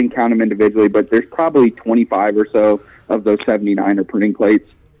say, I didn't count them individually, but there's probably 25 or so of those 79 are printing plates.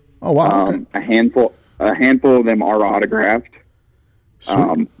 Oh wow! Okay. A handful of them are autographed.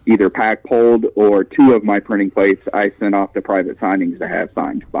 Either pack pulled, or 2 of my printing plates I sent off to private signings to have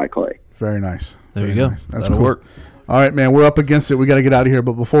signed by Clay. Very nice. There you go. Nice. That's That'll cool. work. All right, man. We're up against it. We got to get out of here.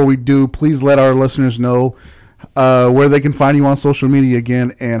 But before we do, please let our listeners know where they can find you on social media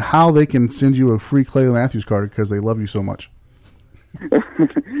again, and how they can send you a free Clay Matthews card because they love you so much.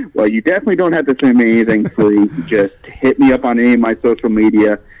 Well, you definitely don't have to send me anything free. Just hit me up on any of my social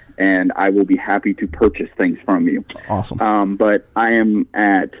media, and I will be happy to purchase things from you. Awesome. But I am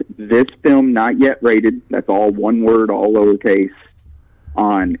at This Film Not Yet Rated. That's all one word, all lowercase,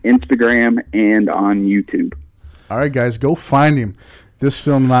 on Instagram and on YouTube. All right, guys, go find him. This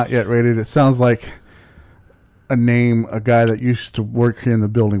Film Not Yet Rated. It sounds like a name a guy that used to work here in the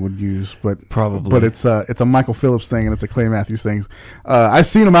building would use, but probably. But it's a Michael Phillips thing, and it's a Clay Matthews thing. I've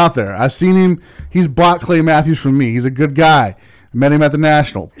seen him out there. I've seen him. He's bought Clay Matthews from me. He's a good guy. Met him at the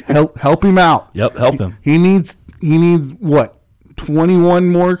National. Help him out. Yep, help him. He needs what? 21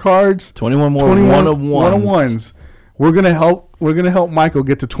 more cards. 21 more one-of-ones. We're gonna help Michael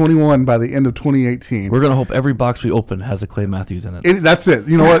get to 21 by the end of 2018. We're gonna hope every box we open has a Clay Matthews in it. That's it.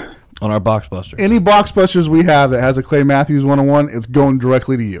 You know what? On our box buster. Any box busters we have that has a Clay Matthews 101, it's going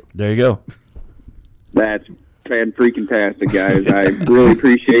directly to you. There you go. That's fan-freaking-tastic, guys. I really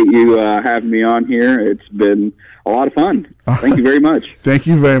appreciate you having me on here. It's been a lot of fun. Thank you very much. Thank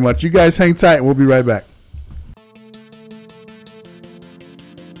you very much. You guys hang tight, and we'll be right back.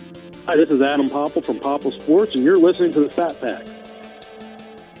 Hi, this is Adam Popple from Popple Sports, and you're listening to the Fat Pack.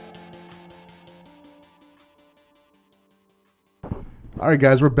 All right,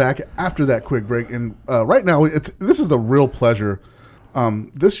 guys, we're back after that quick break, and right now this is a real pleasure.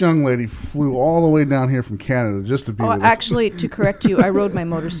 This young lady flew all the way down here from Canada just to be with us. Actually, to correct you, I rode my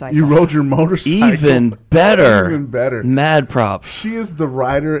motorcycle. You rode your motorcycle. Even better. Even better. Mad props. She is the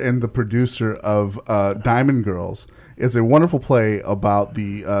writer and the producer of Diamond Girls. It's a wonderful play about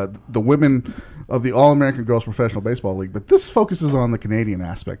the women of the All-American Girls Professional Baseball League, but this focuses on the Canadian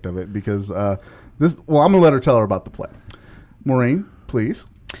aspect of it because I'm going to let her tell her about the play. Maureen, please.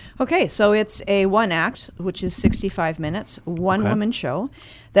 Okay, so it's a one-act, which is 65 minutes, one-woman show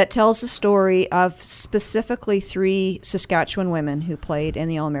that tells the story of specifically 3 Saskatchewan women who played in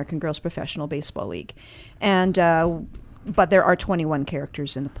the All-American Girls Professional Baseball League. And but there are 21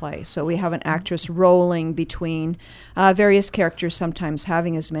 characters in the play. So we have an actress rolling between various characters, sometimes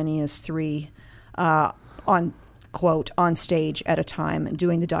having as many as 3 on quote on stage at a time and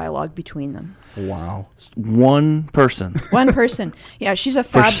doing the dialogue between them. Wow. One person One person. Yeah, she's a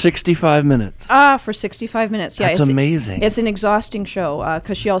for 65 minutes. for 65 minutes. Yeah, That's amazing. It's an exhausting show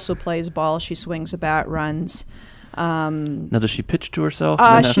because she also plays ball. She swings a bat, runs. Now, does she pitch to herself?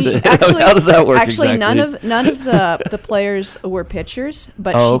 Actually, How does that work actually, exactly? none of the players were pitchers,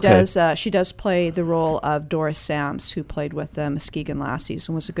 but she does play the role of Doris Sams, who played with the Muskegon Lassies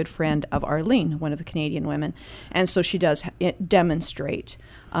and was a good friend of Arlene, one of the Canadian women, and so she does demonstrate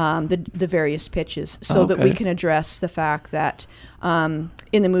the various pitches so that we can address the fact that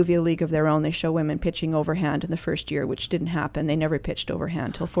in the movie A League of Their Own, they show women pitching overhand in the first year, which didn't happen. They never pitched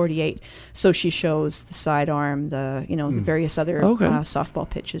overhand till 48. So she shows the sidearm, the various other softball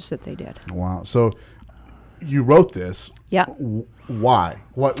pitches that they did. Wow. So you wrote this. Yeah. Why?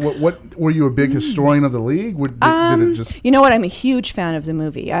 What were you a big historian of the league? Did it just? You know what? I'm a huge fan of the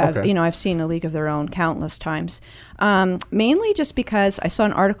movie. Okay. I've seen A League of Their Own countless times. Mainly just because I saw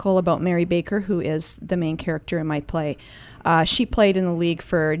an article about Mary Baker, who is the main character in my play. She played in the league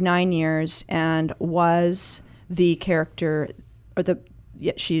for 9 years and was the character,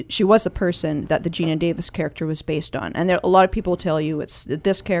 she was the person that the Gina Davis character was based on. And a lot of people tell you it's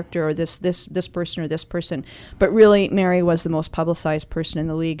this character or this person or this person, but really Mary was the most publicized person in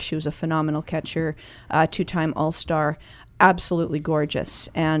the league. She was a phenomenal catcher, 2-time All-Star, absolutely gorgeous,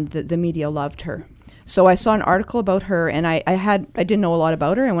 and the media loved her. So I saw an article about her, and I didn't know a lot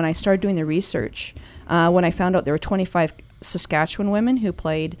about her. And when I started doing the research, when I found out there were 25 Saskatchewan women who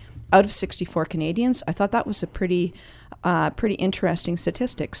played out of 64 Canadians, I thought that was a pretty interesting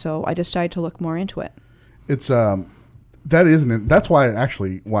statistic. So I decided to look more into it. It's that isn't it. That's why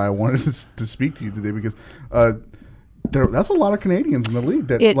I wanted to speak to you today, because that's a lot of Canadians in the league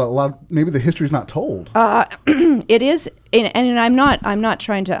that maybe the history's not told. It is, and I'm not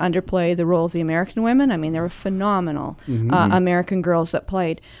trying to underplay the role of the American women. I mean, there were phenomenal American girls that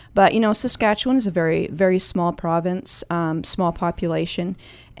played. But Saskatchewan is a very, very small province, small population,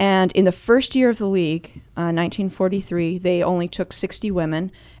 and in the first year of the league, 1943, they only took 60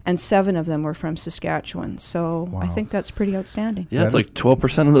 women, and 7 of them were from Saskatchewan. So I think that's pretty outstanding. Yeah, it's like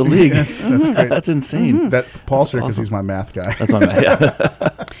 12% of the league. That's great. That's insane. That Paul's here because awesome. he's my math guy. That's my math.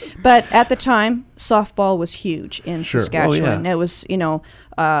 Yeah. But at the time, softball was huge in Saskatchewan. Oh, yeah. It was,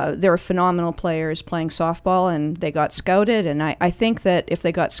 there were phenomenal players playing softball, and they got scouted. And I think that if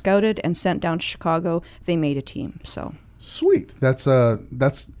they got scouted and sent down to Chicago, they made a team. So sweet. That's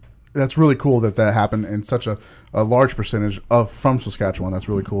really cool that happened in such a large percentage from Saskatchewan. That's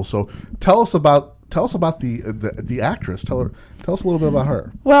really cool. So tell us about the actress. Tell us a little bit about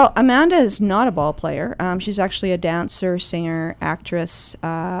her. Well, Amanda is not a ball player. She's actually a dancer, singer, actress.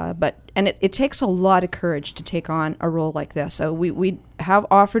 But it takes a lot of courage to take on a role like this. So we have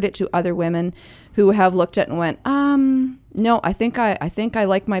offered it to other women who have looked at it and went, no, I think I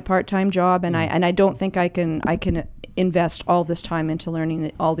like my part-time job, and I don't think I can invest all this time into learning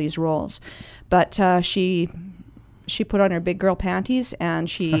all these roles. But she put on her big girl panties, and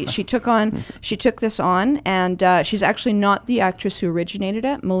she took this on, and she's actually not the actress who originated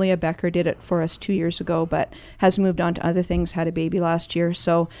it. Malia Becker did it for us 2 years ago, but has moved on to other things, had a baby last year.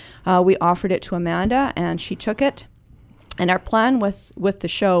 So we offered it to Amanda, and she took it. And our plan with the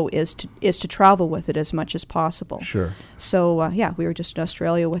show is to travel with it as much as possible. Sure. So we were just in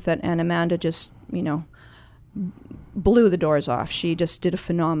Australia with it, and Amanda just blew the doors off. She just did a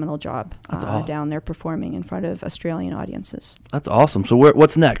phenomenal job down there performing in front of Australian audiences. That's awesome. So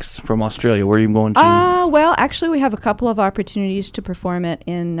what's next from Australia? Where are you going to? Well, actually, we have a couple of opportunities to perform it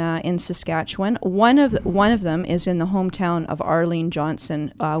in Saskatchewan. One of them is in the hometown of Arlene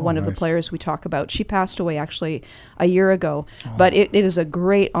Johnson, one of the players we talk about. She passed away actually a year ago, but it is a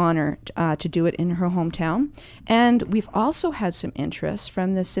great honor to do it in her hometown. And we've also had some interest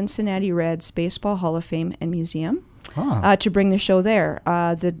from the Cincinnati Reds Baseball Hall of Fame and Museum. To bring the show there.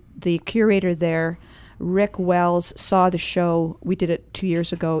 The curator there, Rick Wells, saw the show. We did it 2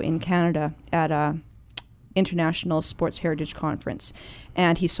 years ago in Canada at a International Sports Heritage Conference,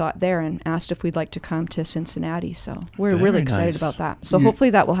 and he saw it there and asked if we'd like to come to Cincinnati. So we're really excited about that. So hopefully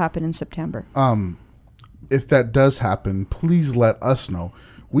that will happen in September. If that does happen, please let us know.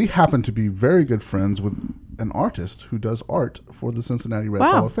 We happen to be very good friends with an artist who does art for the Cincinnati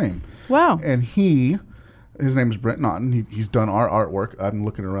Reds Hall of Fame. Wow. And his name is Brent Naughton. He's done our artwork. I'm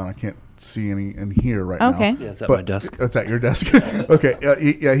looking around. I can't see any in here right now. Okay. Yeah, it's at my desk. It's at your desk. Okay.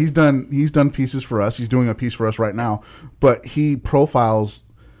 He's done pieces for us. He's doing a piece for us right now. But he profiles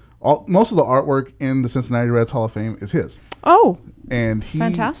most of the artwork in the Cincinnati Reds Hall of Fame is his. Oh. And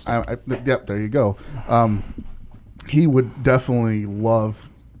fantastic. Yep. There you go. He would definitely love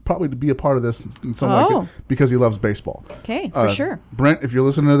probably to be a part of this in some way because he loves baseball. Okay, for sure. Brent, if you're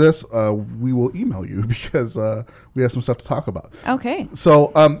listening to this, we will email you because we have some stuff to talk about. Okay.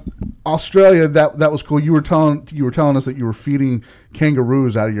 So Australia, that was cool. You were telling us that you were feeding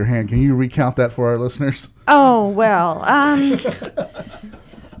kangaroos out of your hand. Can you recount that for our listeners? Oh well,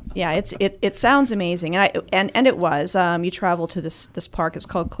 yeah, it sounds amazing, and it was. You travel to this park. It's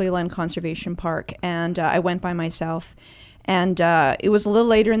called Cleland Conservation Park, and I went by myself. And it was a little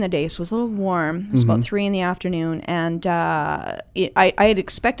later in the day, so it was a little warm. It was about 3 in the afternoon, and I had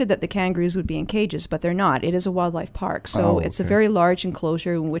expected that the kangaroos would be in cages, but they're not. It is a wildlife park, so it's a very large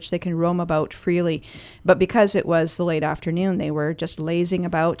enclosure in which they can roam about freely. But because it was the late afternoon, they were just lazing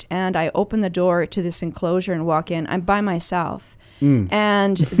about, and I opened the door to this enclosure and walk in. I'm by myself,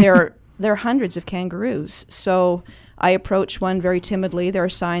 and there are hundreds of kangaroos. So I approach one very timidly. There are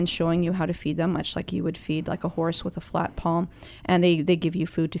signs showing you how to feed them, much like you would feed like a horse with a flat palm, and they give you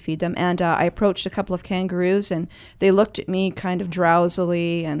food to feed them. And I approached a couple of kangaroos, and they looked at me kind of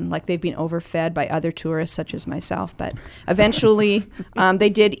drowsily and like they've been overfed by other tourists such as myself. But eventually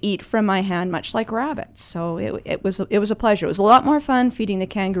they did eat from my hand, much like rabbits. So it was a pleasure. It was a lot more fun feeding the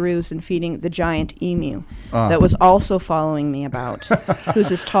kangaroos than feeding the giant emu that was also following me about,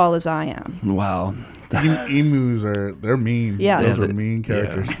 who's as tall as I am. Wow. Emus they're mean. Yeah. Those are mean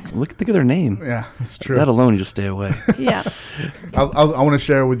characters. Yeah. Think of their name. Yeah, that's true. That alone, you just stay away. Yeah. I want to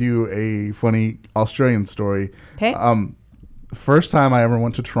share with you a funny Australian story. Okay. First time I ever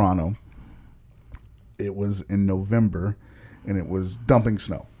went to Toronto, it was in November, and it was dumping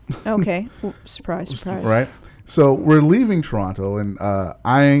snow. Okay. Ooh, surprise. Right? So we're leaving Toronto, and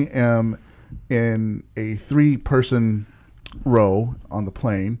I am in a 3-person row on the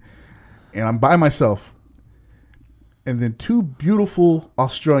plane, and I'm by myself. And then 2 beautiful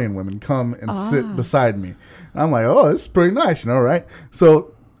Australian women come and sit beside me. And I'm like, oh, this is pretty nice, right?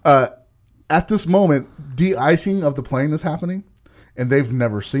 So at this moment, de-icing of the plane is happening. And they've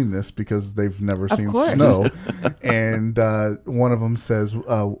never seen this because they've never seen snow. And one of them says,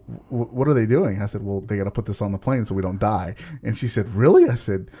 what are they doing? I said, well, they got to put this on the plane so we don't die. And she said, really? I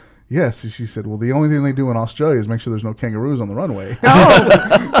said, yes. And she said, well, the only thing they do in Australia is make sure there's no kangaroos on the runway.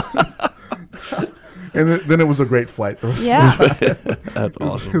 Oh. And then it was a great flight. Yeah. That's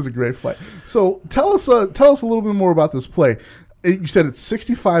awesome. It was a great flight. So tell us a little bit more about this play. You said it's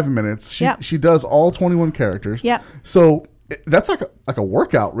 65 minutes. She does all 21 characters. Yeah. So that's like a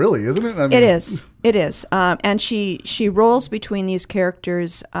workout, really, isn't it? I mean, it is. It is. And she rolls between these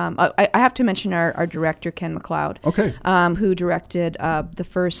characters. I have to mention our director, Ken MacLeod. Okay. Who directed the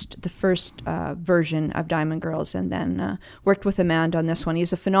first version of Diamond Girls, and then worked with Amanda on this one.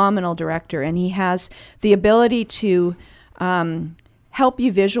 He's a phenomenal director, and he has the ability to help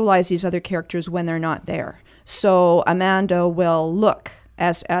you visualize these other characters when they're not there. So Amanda will look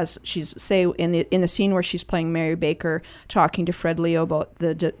as she's, say, in the scene where she's playing Mary Baker, talking to Fred Leo about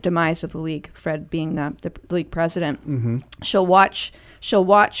the demise of the league, Fred being the league president. Mm-hmm. She'll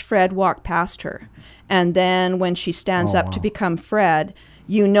watch Fred walk past her, and then when she stands up to become Fred,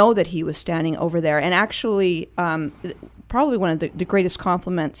 you know that he was standing over there. And actually, probably one of the greatest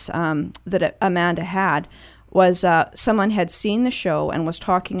compliments that Amanda had was someone had seen the show and was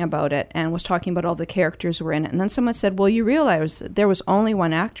talking about it and was talking about all the characters who were in it. And then someone said, well, you realize there was only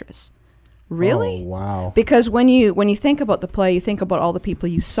one actress. Really? Oh, wow. Because when you think about the play, you think about all the people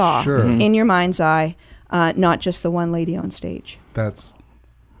you saw in your mind's eye, not just the one lady on stage.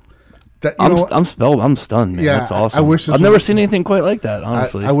 I'm stunned, man. Yeah, that's awesome. I've never seen anything quite like that,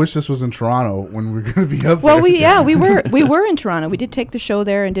 honestly. I wish this was in Toronto when we're going to be up well, there. we were in Toronto. We did take the show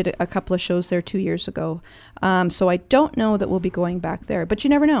there and did a couple of shows there 2 years ago. So I don't know that we'll be going back there, but you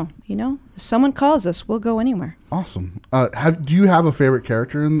never know. If someone calls us, we'll go anywhere. Awesome. Do you have a favorite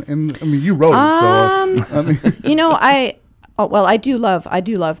character in I mean, you wrote it, so I mean. I do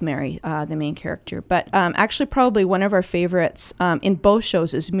love Mary, the main character. But actually, probably one of our favorites in both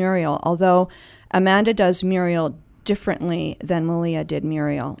shows is Muriel, although Amanda does Muriel differently than Malia did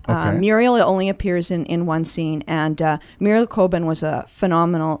Muriel. Okay. Muriel only appears in one scene, and Muriel Coben was a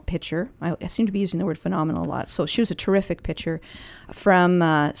phenomenal pitcher. I seem to be using the word phenomenal a lot. So she was a terrific pitcher from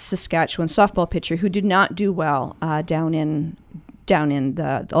Saskatchewan, softball pitcher who did not do well down in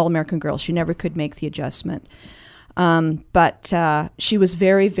the All-American Girls. She never could make the adjustment. But she was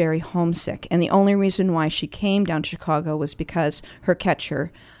very, very homesick. And the only reason why she came down to Chicago was because her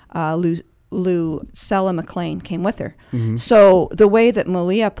catcher, Lucella McLean, came with her. Mm-hmm. So the way that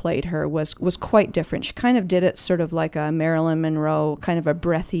Malia played her was quite different. She kind of did it sort of like a Marilyn Monroe, kind of a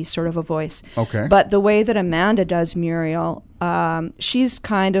breathy sort of a voice. Okay. But the way that Amanda does Muriel, she's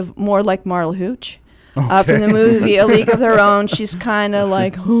kind of more like Marla Hooch. from the movie A League of Their Own. She's kind of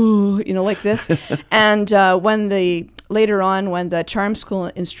like, like this. And later on, when the charm school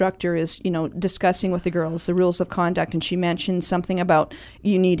instructor is, discussing with the girls the rules of conduct, and she mentions something about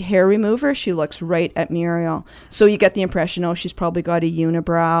you need hair remover, she looks right at Muriel. So you get the impression, she's probably got a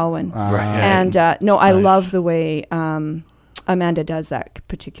unibrow. I love the way Amanda does that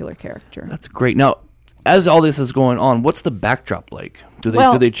particular character. That's great. Now, as all this is going on, what's the backdrop like? Do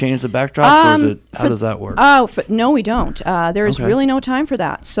they change the backdrop, or how does that work? No, we don't. There is really no time for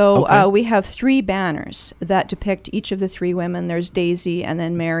that. So we have 3 banners that depict each of the 3 women. There's Daisy, and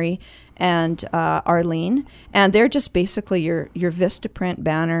then Mary, and Arlene, and they're just basically your Vistaprint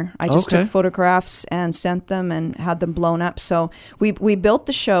banner. I just took photographs and sent them and had them blown up. So we built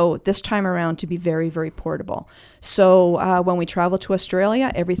the show this time around to be very, very portable. So when we traveled to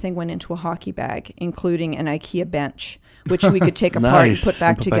Australia, everything went into a hockey bag, including an IKEA bench, which we could take apart and put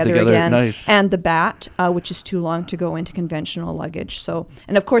back together again. Nice. And the bat, which is too long to go into conventional luggage. So,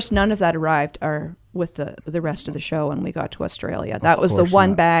 and of course, none of that arrived with the rest of the show when we got to Australia. That was the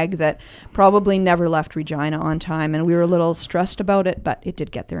one bag that probably never left Regina on time, and we were a little stressed about it, but it did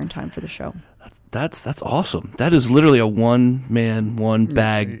get there in time for the show. That's awesome. That is literally a one-man,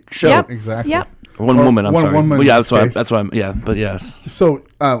 one-bag show. Yep. Exactly. Yep. One woman, I'm sorry. Woman, yeah, that's why I'm, yeah, but yes. So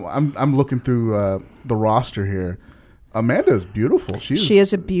I'm looking through the roster here. Amanda is beautiful. She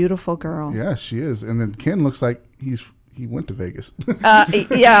is a beautiful girl. Yeah, she is. And then Ken looks like he went to Vegas.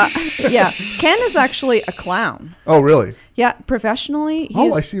 Yeah. Ken is actually a clown. Oh, really? Yeah, professionally.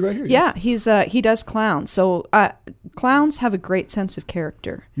 I see right here. Yeah, yes. he does clowns. So clowns have a great sense of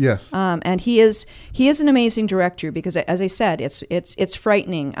character. Yes. And he is an amazing director because, as I said, it's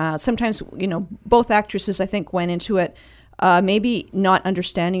frightening. Sometimes both actresses I think went into it. Maybe not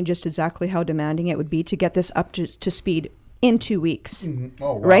understanding just exactly how demanding it would be to get this up to speed in 2 weeks. Mm-hmm.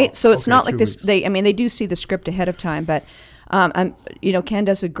 Oh, wow. Right? So it's not like 2 this. weeks. They do see the script ahead of time, but Ken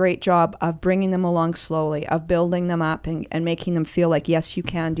does a great job of bringing them along slowly, of building them up and making them feel like, yes, you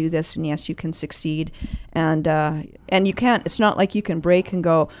can do this, and yes, you can succeed. And you can't, it's not like you can break and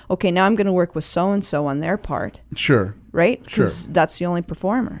go, okay, now I'm going to work with so-and-so on their part. Sure. Right? Sure. Because that's the only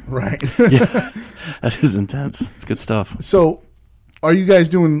performer. Right. Yeah, that is intense. It's good stuff. So, are you guys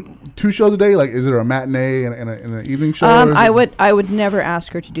doing 2 shows a day? Like, is there a matinee and an evening show? I would never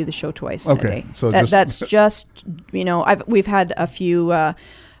ask her to do the show twice in a day. So that's just we've had a few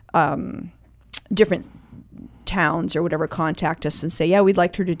different towns or whatever contact us and say, yeah, we'd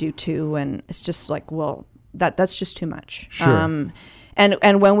like her to do 2, and it's just like, well, that's just too much. Sure.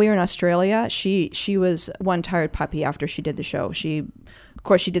 And when we were in Australia, she was one tired puppy after she did the show. Of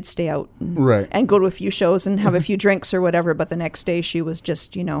course, she did stay out and go to a few shows and have a few drinks or whatever. But the next day, she was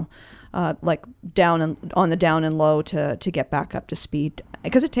just, like down and on the down and low to get back up to speed,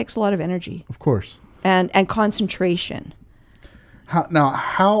 because it takes a lot of energy. Of course. And concentration.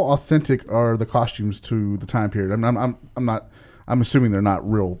 How authentic are the costumes to the time period? I'm assuming they're not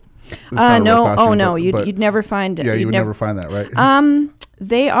real. No. You'd never find it. Yeah, you would never find that, right?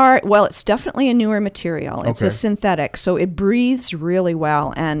 They are, well, it's definitely a newer material. It's a synthetic, so it breathes really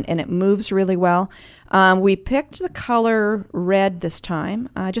well and it moves really well. We picked the color red this time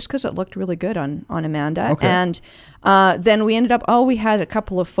just because it looked really good on Amanda. Okay. And then we ended up, we had a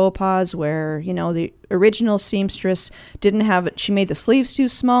couple of faux pas where, the original seamstress didn't have it. She made the sleeves too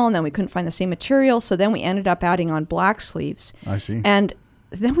small, and then we couldn't find the same material. So then we ended up adding on black sleeves. I see. And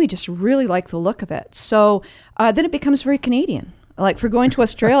then we just really like the look of it. So then it becomes very Canadian. Like for going to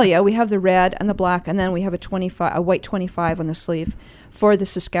Australia, we have the red and the black, and then we have a white 25 on the sleeve for the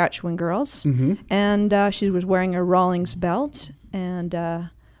Saskatchewan girls. Mm-hmm. And she was wearing a Rawlings belt, and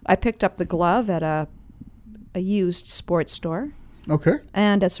I picked up the glove at a used sports store. Okay.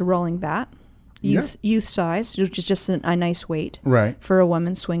 And it's a rolling bat, youth size, which is just a nice weight. Right. For a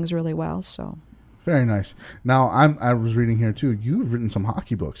woman, swings really well. So. Very nice. Now, I was reading here, too. You've written some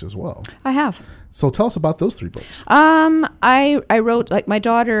hockey books as well. I have. So tell us about those 3 books. I wrote, like, my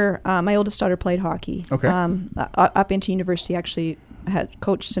daughter, my oldest daughter played hockey. Okay. Up into university, actually had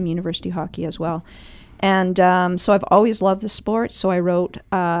coached some university hockey as well. And so I've always loved the sport. So I wrote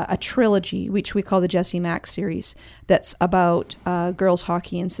a trilogy, which we call the Jessie Mack series, that's about girls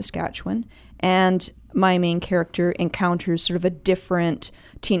hockey in Saskatchewan. And my main character encounters sort of a different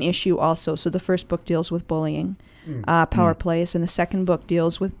teen issue also. So the first book deals with bullying, power plays, and the second book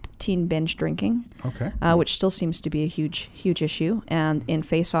deals with teen binge drinking, which still seems to be a huge issue, and in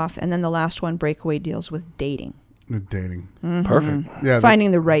Face Off. And then the last one, Breakaway, deals with dating. Dating. Mm-hmm. Perfect. Yeah.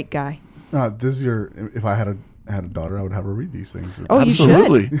 Finding the right guy. This is if I had a daughter, I would have her read these things. Oh,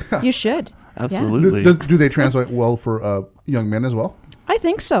 absolutely. You should. Absolutely. Do they translate well for young men as well? I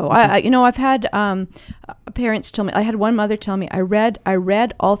think so. I've had parents tell me. I had one mother tell me I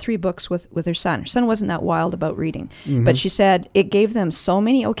read all 3 books with her son. Her son wasn't that wild about reading, but she said it gave them so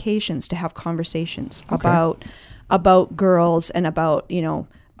many occasions to have conversations about girls and about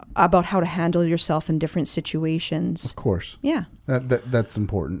how to handle yourself in different situations. Of course. Yeah. That's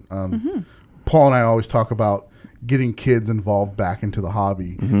important. Paul and I always talk about getting kids involved back into the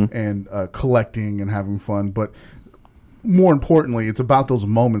hobby and collecting and having fun, but more importantly, it's about those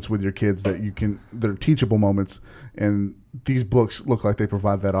moments with your kids they're teachable moments, and these books look like they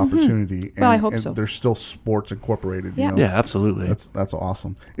provide that opportunity. Well, I hope so. There's still sports incorporated. Yeah. Yeah, absolutely. That's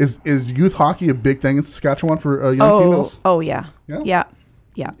awesome. Is youth hockey a big thing in Saskatchewan for young females? Oh yeah. Yeah.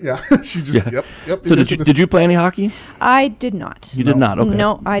 Yeah. She just yep. So did you play any hockey? I did not. You did not. Okay.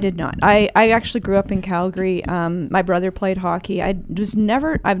 No, I did not. I actually grew up in Calgary. My brother played hockey. I've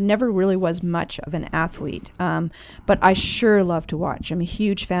never really was much of an athlete. But I sure love to watch. I'm a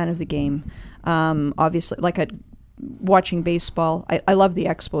huge fan of the game. Obviously, watching baseball. I love the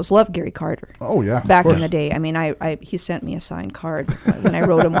Expos. Love Gary Carter. Oh yeah. Back in the day. I mean, he sent me a signed card when I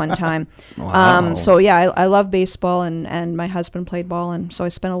wrote him one time. Wow. So yeah, I love baseball, and my husband played ball, and so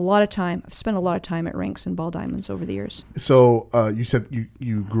I've spent a lot of time at rinks and ball diamonds over the years. So you said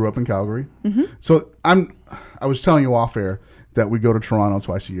you grew up in Calgary. So I was telling you off air that we go to Toronto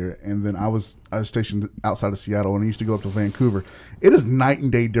twice a year, and then I was stationed outside of Seattle, and I used to go up to Vancouver. It is night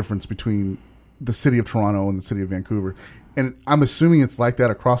and day difference between the city of Toronto and the city of Vancouver. And I'm assuming it's like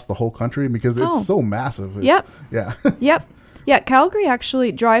that across the whole country because it's so massive. Yep. Yeah. Yep. Yeah. Calgary,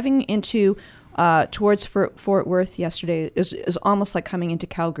 actually, driving into towards Fort Worth yesterday is almost like coming into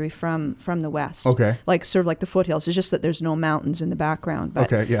Calgary from the west. Okay. Like sort of like the foothills. It's just that there's no mountains in the background.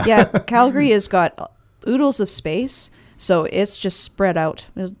 But okay. Yeah. Yeah. Calgary has got oodles of space. So it's just spread out.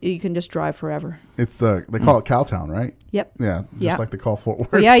 You can just drive forever. It's they call it Cowtown, right? Yep. Yeah, just like they call Fort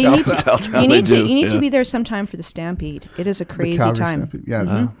Worth. Yeah, you Cowtown. need to be there sometime for the Stampede. It is a crazy time. Stampede.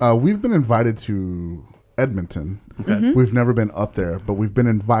 Yeah, we've been invited to Edmonton. Okay. We've never been up there, but we've been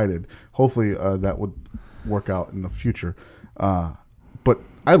invited. Hopefully, that would work out in the future. But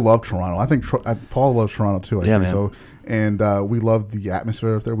I love Toronto. I think Paul loves Toronto too. I think man. So. And we love the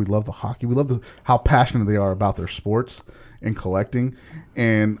atmosphere up there. We love the hockey. We love how passionate they are about their sports and collecting.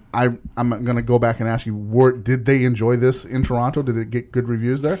 And I'm going to go back and ask you, did they enjoy this in Toronto? Did it get good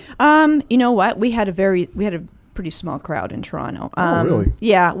reviews there? You know what? We had a pretty small crowd in Toronto. Oh, really?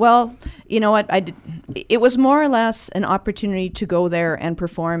 Yeah. Well, you know what? It was more or less an opportunity to go there and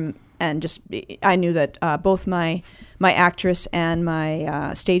perform. And I knew that both my actress and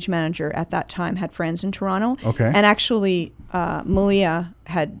my stage manager at that time had friends in Toronto. Okay. And actually, Malia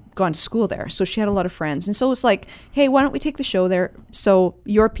had gone to school there, so she had a lot of friends. And so it was like, hey, why don't we take the show there so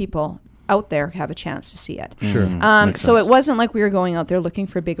your people out there have a chance to see it? Sure. So it wasn't like we were going out there looking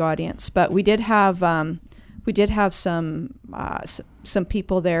for a big audience, but we did have some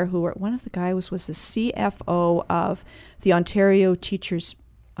people there who were. One of the guys was the CFO of the Ontario Teachers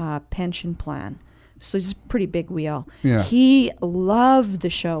pension plan. So he's a pretty big wheel. Yeah. He loved the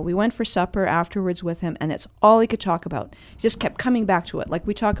show. We went for supper afterwards with him, and that's all he could talk about. He just kept coming back to it. Like,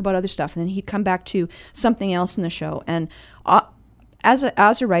 we talk about other stuff, and then he'd come back to something else in the show. And as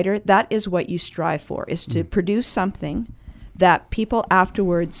a writer, that is what you strive for, is to produce something that people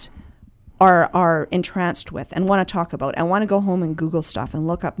afterwards are entranced with and want to talk about and want to go home and Google stuff and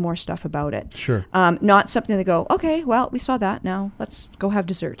look up more stuff about it. Sure. Not something they go, okay, well, we saw that, now let's go have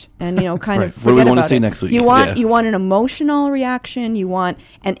dessert and kind of forget what do we want about to see it. next week? You want an emotional reaction, you want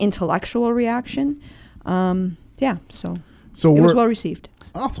an intellectual reaction. So it was well received.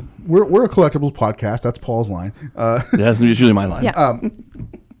 Awesome. We're a collectibles podcast. That's Paul's line. That's usually my line. Yeah.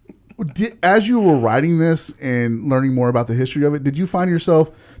 As you were writing this and learning more about the history of it, did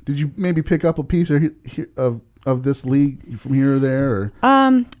you maybe pick up a piece of this league from here or there? Or?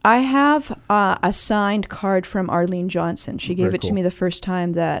 I have a signed card from Arlene Johnson. She gave it to me the first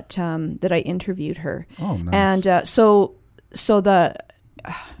time that I interviewed her. Oh, nice. And so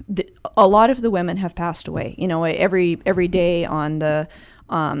a lot of the women have passed away. You know, every day on the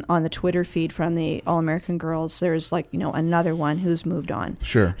Twitter feed from the All-American Girls, there's another one who's moved on.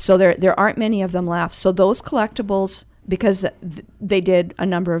 Sure. So there aren't many of them left. So those collectibles, because they did a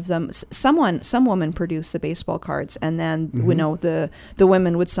number of them, some woman produced the baseball cards, and then the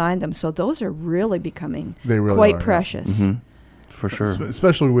women would sign them. So those are really becoming quite precious. Yeah. For sure.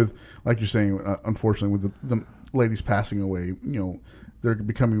 Especially with, like you're saying, unfortunately, with the ladies passing away, they're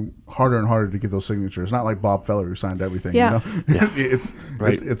becoming harder and harder to get those signatures. Not like Bob Feller, who signed everything. Yeah.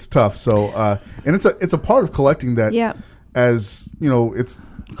 It's tough. So and it's a part of collecting that. Yeah. As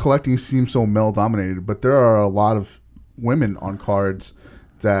collecting seems so male dominated, but there are a lot of women on cards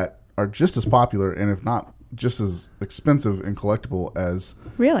that are just as popular, and if not just as expensive and collectible as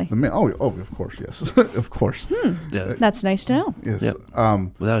Really? the men. Oh, of course, yes, of course. Yeah. That's nice to know. Yes. Yep.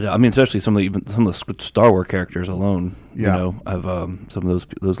 Without a doubt. I mean, especially some of the Star Wars characters alone. Yeah. You know, have some of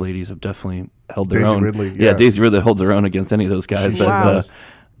those ladies have definitely held their Daisy own. Ridley, Yeah, yeah. Daisy Ridley holds her own against any of those guys Wow.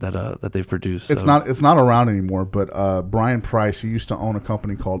 that they've produced. It's so. not around anymore, but Brian Price, he used to own a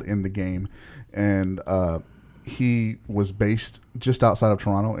company called In the Game, and he was based just outside of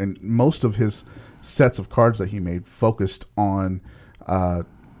Toronto, and most of his sets of cards that he made focused on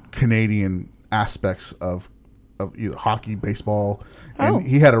Canadian aspects of either hockey, baseball, and Oh.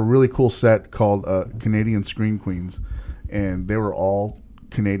 he had a really cool set called Canadian Screen Queens, and they were all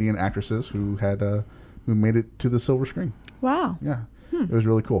Canadian actresses who made it to the silver screen. Wow. Yeah, it was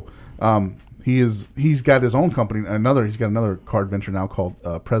really cool. He's got his own company. He's got another card venture now called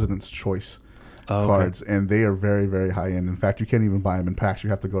President's Choice cards, and they are very, very high end. In fact, you can't even buy them in packs. You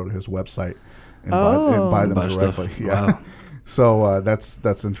have to go to his website and buy them Buy stuff. directly. Yeah. Wow. So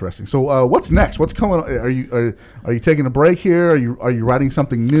that's interesting. So what's next? What's coming? Are you taking a break here? Are you writing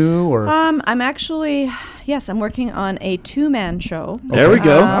something new or? I'm actually, yes, I'm working on a 2-man show. There we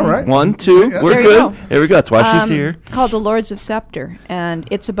go. All right. 1, 2. Yeah. We're There you good. go. There we go. That's why she's here. Called The Lords of Scepter, and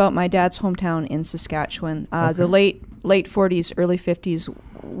it's about my dad's hometown in Saskatchewan. The late 40s, early 50s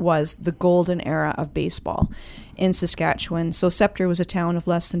was the golden era of baseball in Saskatchewan. So Scepter was a town of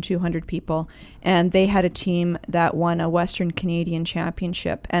less than 200 people, and they had a team that won a Western Canadian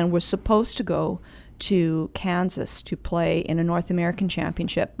championship and was supposed to go to Kansas to play in a North American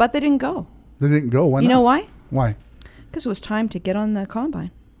championship, but they didn't go. They didn't go. Why You not? know why? Why? Because it was time to get on the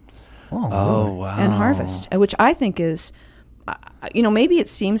combine Oh, Oh, really? wow. and harvest, which I think is, maybe it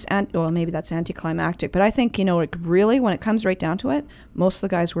seems, maybe that's anticlimactic, but I think, really, when it comes right down to it, most of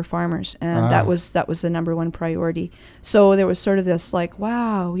the guys were farmers, and that was the number one priority. So there was sort of this, like,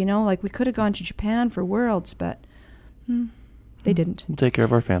 wow, like we could have gone to Japan for Worlds, but they didn't. We'll take care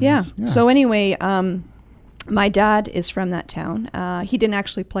of our families. Yeah. So anyway, my dad is from that town. He didn't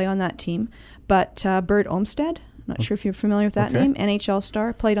actually play on that team, but Bert Olmsted, not sure if you're familiar with that Okay. name, NHL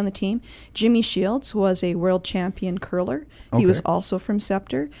star, played on the team. Jimmy Shields was a world champion curler. He was Okay. also from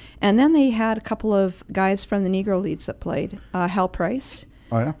Scepter. And then they had a couple of guys from the Negro Leagues that played. Hal Price.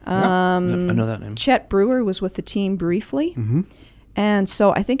 Oh yeah. Yep, I know that name. Chet Brewer was with the team briefly. Mm-hmm. And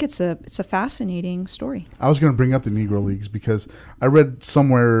so I think it's a fascinating story. I was going to bring up the Negro Leagues because I read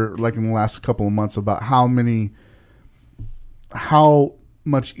somewhere like in the last couple of months about how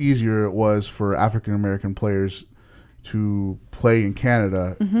much easier it was for African American players to play in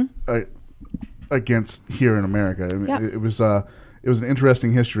Canada against here in America. I mean, Yeah. it was an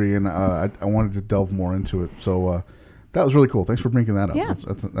interesting history, and I wanted to delve more into it. So that was really cool. Thanks for bringing that up. Yeah.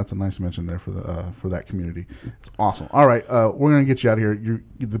 That's a nice mention there for that community. It's awesome. All right, we're gonna get you out of here.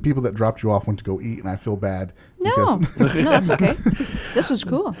 The people that dropped you off went to go eat, and I feel bad. No, because- no, that's okay. This was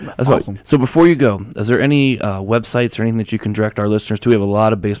cool. That's awesome. So before you go, is there any websites or anything that you can direct our listeners to? We have a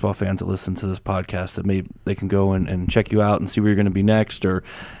lot of baseball fans that listen to this podcast that they can go and check you out and see where you're going to be next, or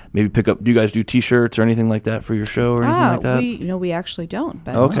maybe pick up. Do you guys do T-shirts or anything like that for your show or anything like that? We actually don't.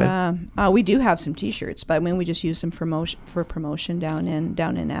 But Okay. we do have some T-shirts, but we just use them for promotion down in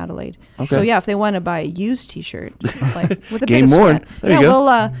Adelaide. Okay. So yeah, if they want to buy a used T-shirt, like with a Game bit of worn. sweat, There you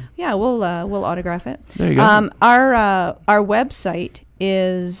go. we'll autograph it. There you go. Our website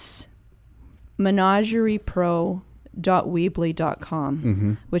is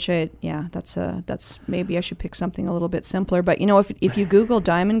menageripro.weebly.com, which that's maybe I should pick something a little bit simpler. But if you Google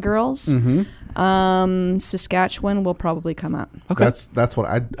Diamond Girls, Saskatchewan will probably come up. Okay. That's what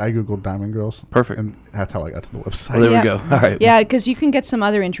I googled Diamond Girls. Perfect. And that's how I got to the website. Well, there Yeah. we go. All right. Yeah, because you can get some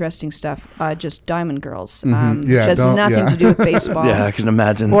other interesting stuff. Just Diamond Girls, Yeah, which has nothing to do with baseball Yeah, I can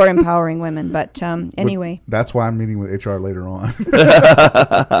imagine. or empowering women. But anyway, That's why I'm meeting with HR later on.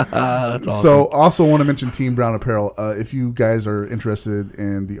 That's awesome. So, also want to mention Team Brown Apparel. If you guys are interested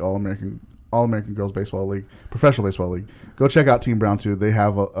in the All American Girls Baseball League, Professional Baseball League, go check out Team Brown too. They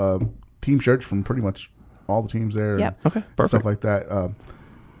have a team shirts from pretty much all the teams there. Yep. And Okay, perfect. stuff like that.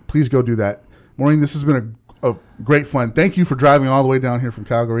 Please go do that. Maureen, this has been a great fun. Thank you for driving all the way down here from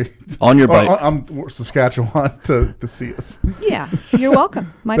Calgary. On your bike. I'm Saskatchewan to see us. yeah, you're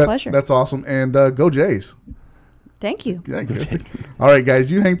welcome. My pleasure. That's awesome. And go Jays. Thank you. Yeah, good. All right,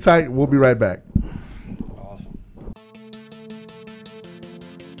 guys, you hang tight. We'll be right back.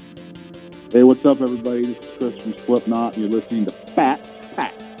 Hey, what's up, everybody? This is Chris from Slipknot, and you're listening to Fat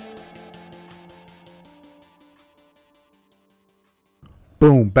Pack.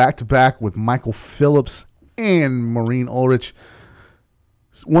 Boom, back to back with Michael Phillips and Maureen Ulrich.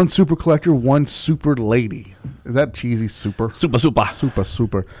 One super collector, one super lady. Is that cheesy? Super.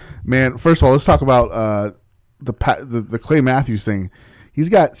 Super. Man, first of all, let's talk about the Clay Matthews thing. He's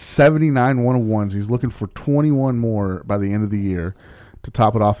got 79 101s. He's looking for 21 more by the end of the year to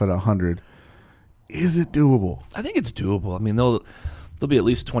top it off at 100. Is it doable? I think it's doable. I mean, there'll be at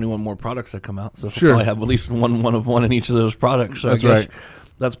least 21 more products that come out, so sure. We'll probably have at least one of one in each of those products. So That's I guess right.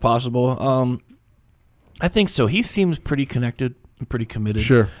 That's possible. I think so. He seems pretty connected and pretty committed.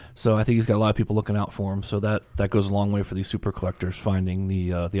 Sure. So I think he's got a lot of people looking out for him. So that goes a long way for these super collectors finding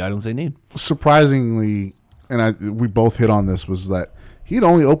the items they need. Surprisingly, and we both hit on this, was that he'd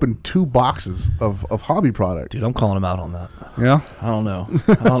only opened 2 boxes of hobby product. Dude, I'm calling him out on that. Yeah? I don't know,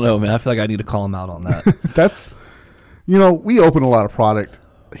 man. I feel like I need to call him out on that. That's, we open a lot of product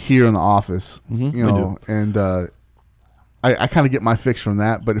here in the office, and I kind of get my fix from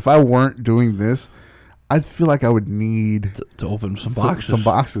that. But if I weren't doing this, I feel like I would need to open some boxes. Some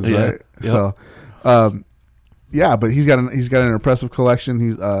boxes, yeah. right? Yep. So, but he's got an impressive collection.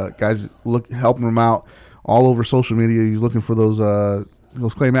 He's guys helping him out all over social media. He's looking for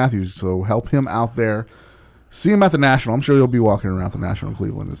those Clay Matthews. So help him out there. See him at the National. I'm sure he'll be walking around the National in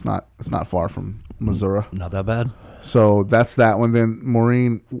Cleveland. It's not far from Missouri. Not that bad. So that's that one. Then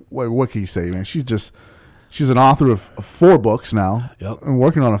Maureen, what can you say, man? She's an author of 4 books now. Yep. And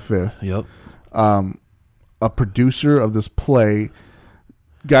working on a 5th. Yep. A producer of this play.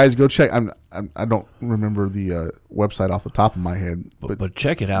 Guys, go check. I don't remember the website off the top of my head, but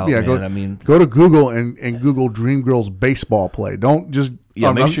check it out. Yeah, man. Go to Google and Google Dreamgirls baseball play. Don't just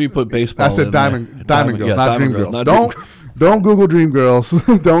make sure you put baseball. I said in Diamond Girls, yeah, not Diamond Dreamgirls. Girls. Don't Google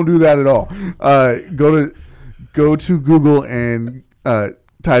Dreamgirls. Don't do that at all. Go to Google and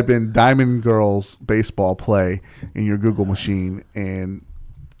type in Diamond Girls baseball play in your Google machine and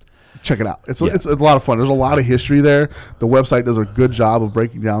check it out. It's a lot of fun. There's a lot of history there. The website does a good job of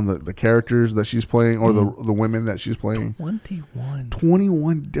breaking down the characters that she's playing, or the women that she's playing.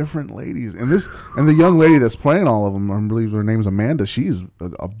 21 different ladies, and the young lady that's playing all of them, I believe her name's Amanda. She's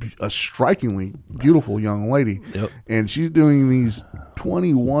a strikingly beautiful young lady. Yep. And she's doing these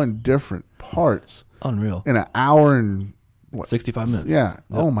 21 different parts. Unreal. In an hour and 65 minutes. Yeah. Yep.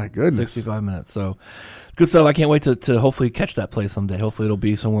 Oh my goodness. 65 minutes. So good stuff. I can't wait to hopefully catch that play someday. Hopefully it'll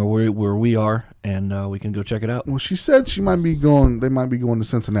be somewhere where we are, and we can go check it out. Well, she said they might be going to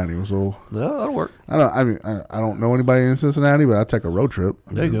Cincinnati. So that'll work. I don't know anybody in Cincinnati, but I'll take a road trip.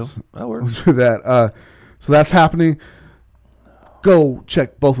 There you go. That works. Do that. So that's happening. Go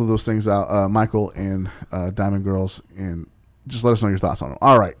check both of those things out, Michael and Diamond Girls, and just let us know your thoughts on them.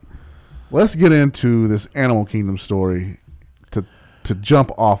 All right. Let's get into this Animal Kingdom story to jump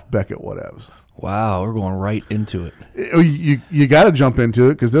off Beckett Whatevs. Wow, we're going right into it. You got to jump into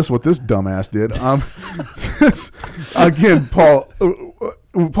it because this is what this dumbass did. Again, Paul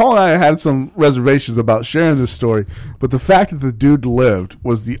and I had some reservations about sharing this story, but the fact that the dude lived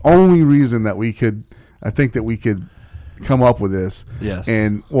was the only reason that we could come up with this. Yes.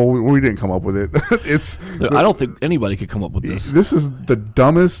 And we didn't come up with it. I don't think anybody could come up with this. This is the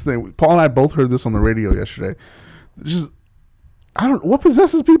dumbest thing. Paul and I both heard this on the radio yesterday. What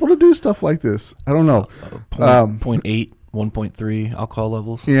possesses people to do stuff like this? I don't know. 0.8, 1.3 alcohol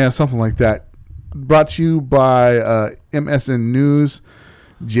levels. Yeah, something like that. Brought to you by MSN News,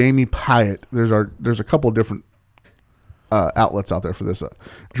 Jamie Pyatt. There's a couple of different outlets out there for this.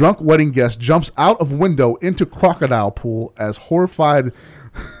 Drunk wedding guest jumps out of window into crocodile pool as horrified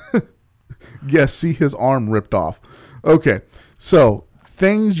guests see his arm ripped off. Okay, so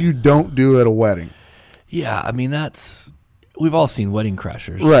things you don't do at a wedding. Yeah, I mean we've all seen wedding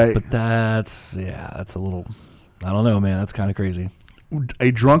crashers, right? But that's a little, I don't know, man. That's kind of crazy. A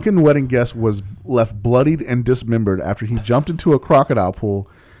drunken wedding guest was left bloodied and dismembered after he jumped into a crocodile pool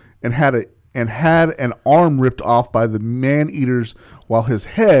and had an arm ripped off by the man-eaters while his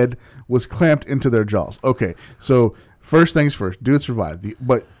head was clamped into their jaws. Okay, so first things first, dude survived.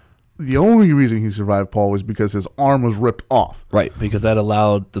 But the only reason he survived, Paul, was because his arm was ripped off. Right, because that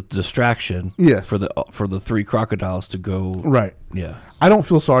allowed the distraction. Yes. For the 3 crocodiles to go. Right. Yeah. I don't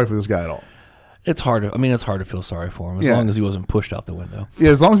feel sorry for this guy at all. It's hard to feel sorry for him as long as he wasn't pushed out the window.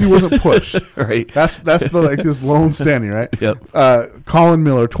 Yeah, as long as he wasn't pushed. Right. That's this lone standing, right? Yep. Colin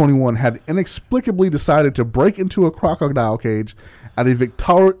Miller, 21, had inexplicably decided to break into a crocodile cage at a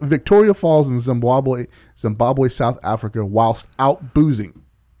Victoria Falls in Zimbabwe, South Africa, whilst out boozing.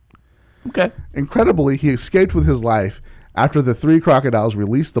 Okay. Incredibly, he escaped with his life after the 3 crocodiles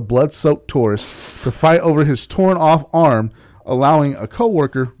released the blood-soaked tourist to fight over his torn-off arm, allowing a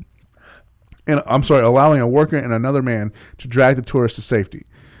worker and another man to drag the tourist to safety.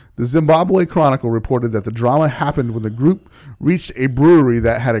 The Zimbabwe Chronicle reported that the drama happened when the group reached a brewery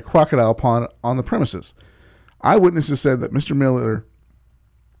that had a crocodile pond on the premises. Eyewitnesses said that Mr. Miller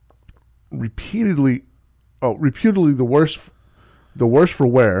reputedly the worse for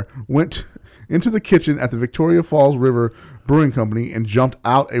wear, went into the kitchen at the Victoria Falls River Brewing Company and jumped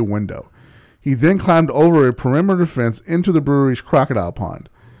out a window. He then climbed over a perimeter fence into the brewery's crocodile pond.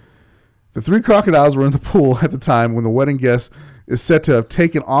 The 3 crocodiles were in the pool at the time when the wedding guest is said to have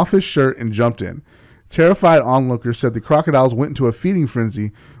taken off his shirt and jumped in. Terrified onlookers said the crocodiles went into a feeding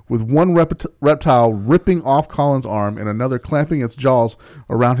frenzy, with one reptile ripping off Colin's arm and another clamping its jaws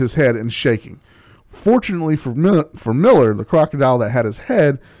around his head and shaking. Fortunately for Miller, the crocodile that had his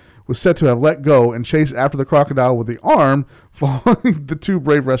head was said to have let go and chased after the crocodile with the arm, allowing the two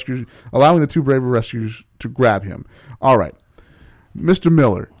brave rescuers to grab him. All right. Mr.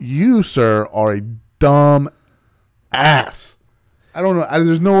 Miller, you, sir, are a dumb ass. I don't know.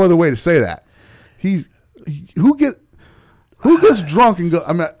 There's no other way to say that. Who gets drunk and go?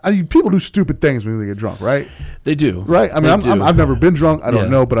 I mean, people do stupid things when they get drunk, right? They do, right? I mean, I've never been drunk. I don't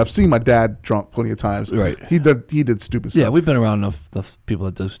know, but I've seen my dad drunk plenty of times. Right. He did stupid stuff. Yeah, we've been around enough people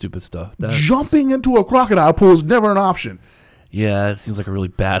that do stupid stuff. Jumping into a crocodile pool is never an option. Yeah, it seems like a really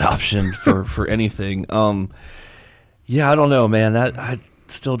bad option for anything. Yeah, I don't know, man. I'm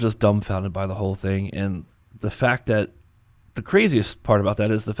still just dumbfounded by the whole thing, and the fact that the craziest part about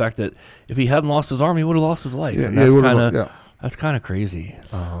that is the fact that if he hadn't lost his arm, he would have lost his life. Yeah, and that's kind of crazy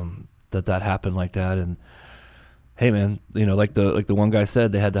that happened like that. And hey, man, like the one guy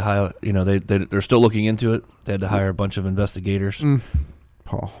said, they had to hire. They're still looking into it. They had to hire a bunch of investigators.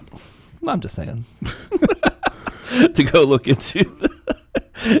 Paul, I'm just saying to go look into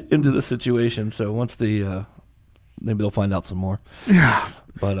the situation. So once maybe they'll find out some more. Yeah.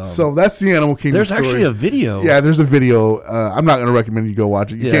 But so that's the Animal Kingdom there's story. Actually a video. Yeah, there's a video. I'm not going to recommend you go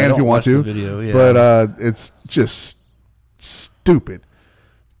watch it. You can if you want to. The video, yeah. But it's just stupid.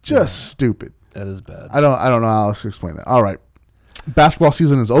 Stupid. That is bad. I don't know how else to explain that. All right. Basketball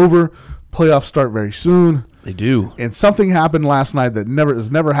season is over. Playoffs start very soon. They do. And something happened last night that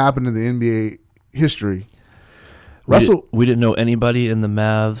has never happened in the NBA history. We didn't know anybody in the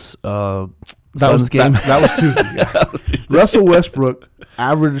Mavs Suns game. That was Tuesday. Yeah. That was Tuesday. Russell Westbrook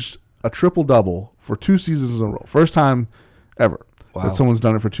averaged a triple-double for 2 seasons in a row. First time ever that someone's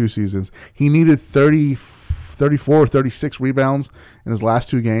done it for 2 seasons. He needed 34 or 36 rebounds in his last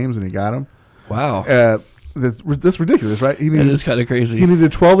 2 games, and he got them. Wow. That's ridiculous, right? It is kind of crazy. He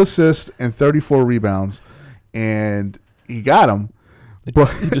needed 12 assists and 34 rebounds, and he got them.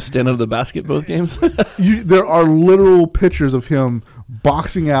 But he just stand under the basket both games? There are literal pictures of him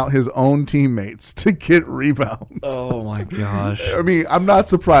boxing out his own teammates to get rebounds. Oh my gosh! I mean, I'm not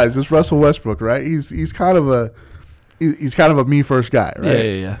surprised. It's Russell Westbrook, right? He's kind of a me first guy, right?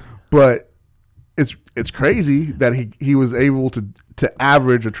 Yeah. But it's crazy that he was able to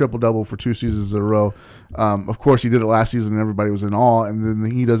average a triple double for 2 seasons in a row. Of course, he did it last season, and everybody was in awe. And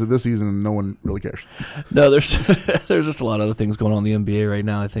then he does it this season, and no one really cares. No, there's just a lot of other things going on in the NBA right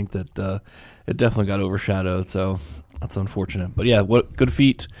now. I think that it definitely got overshadowed. So that's unfortunate. But yeah, what good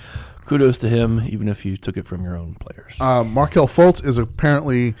feat. Kudos to him, even if you took it from your own players. Markelle Fultz is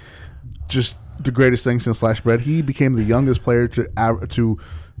apparently just the greatest thing since sliced bread. He became the youngest player to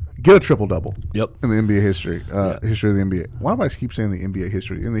get a triple-double in the NBA history history of the NBA. Why do I keep saying the NBA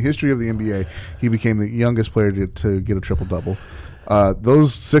history? In the history of the NBA, he became the youngest player to get a triple-double.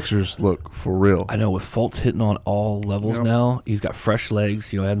 Those Sixers look for real. I know, with Fultz hitting on all levels now. He's got fresh legs.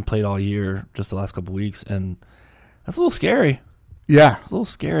 Hadn't played all year, just the last couple weeks, and that's a little scary. Yeah. It's a little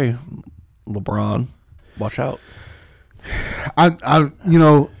scary. LeBron, watch out.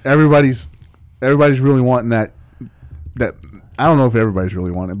 Everybody's really wanting that I don't know if everybody's really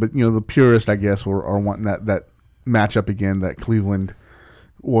wanting it, but the purists, I guess, are wanting that matchup again, that Cleveland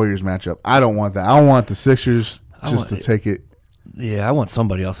Warriors matchup. I don't want that. I want the Sixers to take it. Yeah, I want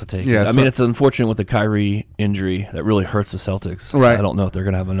somebody else to take it. I mean, it's unfortunate with the Kyrie injury that really hurts the Celtics. Right. I don't know if they're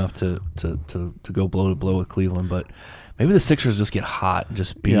going to have enough to go blow to blow with Cleveland, but maybe the Sixers just get hot and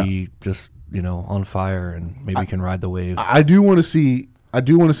just be on fire, and maybe can ride the wave. I do want to see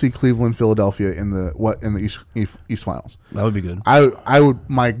Cleveland, Philadelphia in the East Finals. That would be good. I would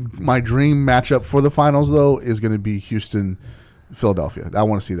my dream matchup for the finals though is going to be Houston, Philadelphia. I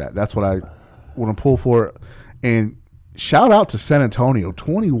want to see that. That's what I want to pull for. And shout out to San Antonio,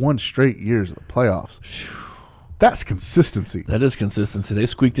 21 straight years of the playoffs. That's consistency. That is consistency. They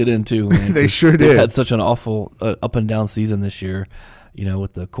squeaked it in too. Man. They sure did. They had such an awful up and down season this year,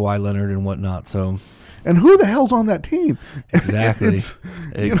 with the Kawhi Leonard and whatnot. So. And who the hell's on that team? Exactly.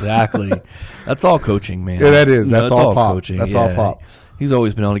 Exactly. That's all coaching, man. Yeah, that is. That's all pop. coaching. That's all pop. He's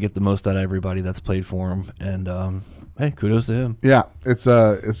always been able to get the most out of everybody that's played for him, and hey, kudos to him. Yeah, it's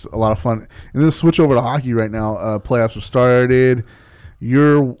a lot of fun. And then switch over to hockey right now. Playoffs have started.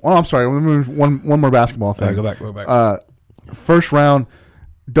 I'm sorry. One more basketball thing. All right, go back. First round.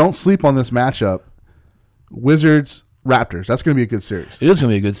 Don't sleep on this matchup. Wizards, Raptors. That's going to be a good series. It is going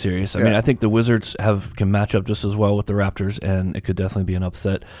to be a good series. I mean, I think the Wizards can match up just as well with the Raptors, and it could definitely be an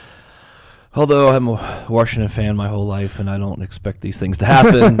upset. Although I'm a Washington fan my whole life, and I don't expect these things to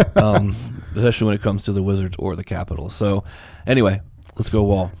happen, especially when it comes to the Wizards or the Capitals. So, anyway, let's go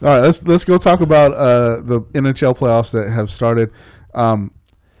Wall. All right, let's go talk about the NHL playoffs that have started.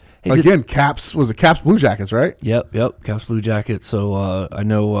 Caps Blue Jackets, right? Yep, Caps Blue Jackets. So I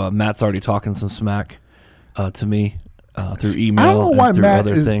know Matt's already talking some smack to me through email. I don't know why Matt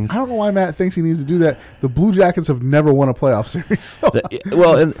things. I don't know why Matt thinks he needs to do that. The Blue Jackets have never won a playoff series. So.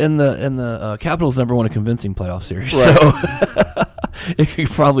 The Capitals never won a convincing playoff series. Right. So it could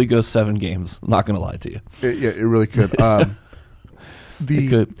probably go 7 games. I'm not going to lie to you. It really could. It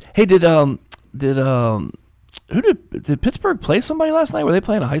could. Hey, did Pittsburgh play somebody last night? Were they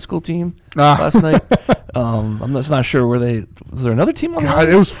playing a high school team last night? I'm just not sure. Was there another team on that?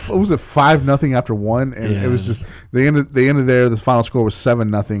 It was at 5-0 after one, and it was just they ended there. The final score was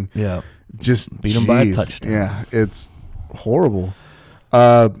 7-0. Yeah, just beat them by a touchdown. Yeah, it's horrible.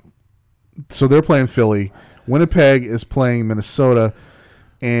 So they're playing Philly. Winnipeg is playing Minnesota,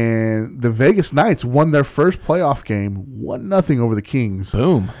 and the Vegas Knights won their first playoff game 1-0 over the Kings.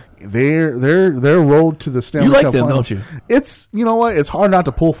 Boom. They're road to the Stanley Cup. You like them, finals. don't you? It's what? It's hard not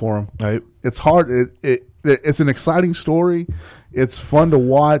to pull for them. Right. It's hard. It's an exciting story. It's fun to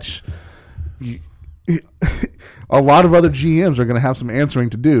watch. A lot of other GMs are going to have some answering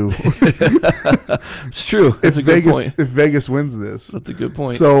to do. It's true. That's a good point. If Vegas wins this, that's a good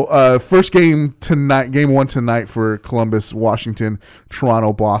point. So first game tonight, game 1 tonight for Columbus, Washington,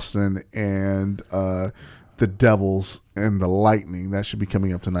 Toronto, Boston, and the Devils and the Lightning. That should be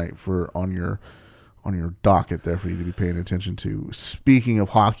coming up tonight on your docket there for you to be paying attention to. Speaking of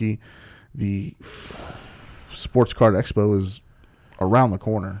hockey, the Sports Card Expo is around the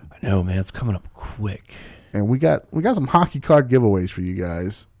corner. I know, man. It's coming up quick. And we got some hockey card giveaways for you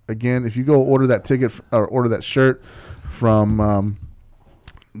guys. Again, if you go order that ticket or order that shirt from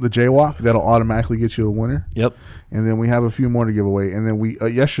the Jaywalk, that'll automatically get you a winner. Yep. And then we have a few more to give away. And then we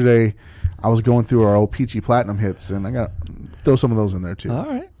yesterday I was going through our old Peachy Platinum hits, and I got to throw some of those in there too. All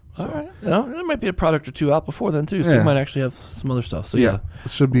right. There might be a product or two out before then too, so you might actually have some other stuff. So yeah.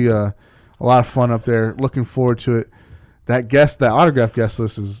 It should be a lot of fun up there. Looking forward to it. That autograph guest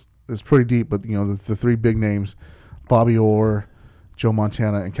list is pretty deep, but the 3 big names, Bobby Orr, Joe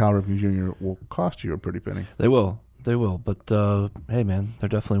Montana, and Cal Ripken Jr. will cost you a pretty penny. They will. But hey, man, they're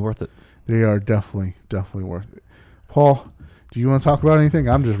definitely worth it. They are definitely worth it. Paul, do you want to talk about anything?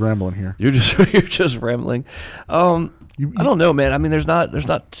 I'm just rambling here. You're just rambling. I don't know, man. I mean, there's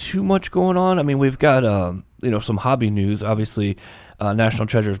not too much going on. I mean, we've got some hobby news. Obviously, National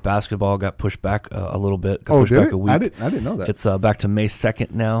Treasures basketball got pushed back a little bit. Got pushed back a week. I didn't know that. It's back to May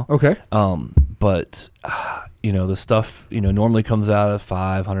 2nd now. Okay. But the stuff normally comes out at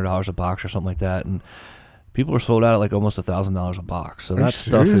 $500 a box or something like that, and people are sold out at like almost $1,000 a box. So that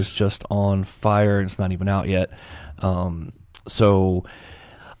stuff is just on fire, and it's not even out yet. So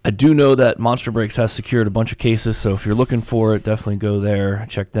I do know that Monster Breaks has secured a bunch of cases, so if you're looking for it, definitely go there.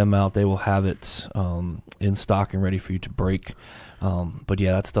 Check them out. They will have it in stock and ready for you to break. But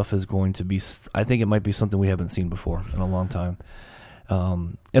yeah, that stuff is going to be, I think it might be something we haven't seen before in a long time.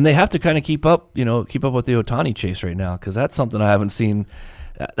 And they have to kind of keep up with the Ohtani chase right now, because that's something I haven't seen.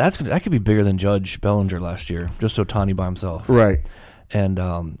 That could be bigger than Judge Bellinger last year, just Ohtani by himself. Right. And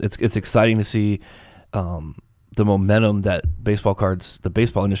it's exciting to see the momentum that the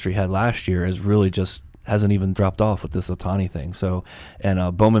baseball industry had last year is really just hasn't even dropped off with this Ohtani thing. So,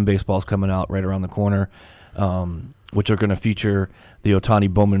 and Bowman baseball is coming out right around the corner, which are going to feature the Ohtani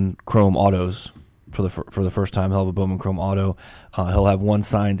Bowman Chrome autos for the first time. He'll have a Bowman Chrome auto. He'll have one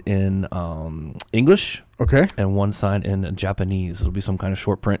signed in English, okay, and one signed in Japanese. It'll be some kind of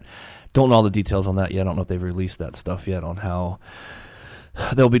short print. Don't know all the details on that yet. I don't know if they've released that stuff yet on how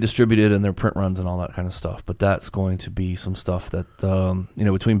they'll be distributed and their print runs and all that kind of stuff. But that's going to be some stuff that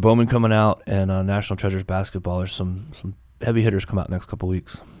between Bowman coming out and National Treasures basketball, there's some heavy hitters come out next couple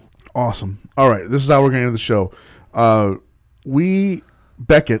weeks. Awesome. All right, this is how we're going to end the show.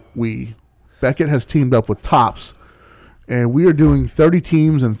 Beckett has teamed up with Topps, and we are doing 30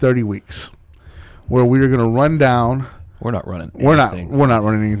 teams in 30 weeks, where we are going to run down. We're not running. We're not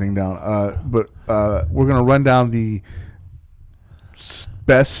running anything down. But we're going to run down the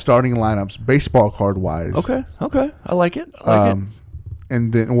best starting lineups, baseball card wise. Okay. I like it.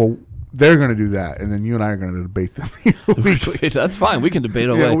 and then they're going to do that, and then you and I are going to debate them weekly. That's fine. We can debate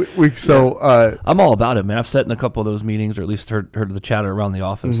away. Yeah, I'm all about it, man. I've sat in a couple of those meetings, or at least heard the chatter around the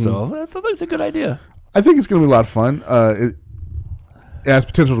office. So I thought it's a good idea. I think it's going to be a lot of fun. It has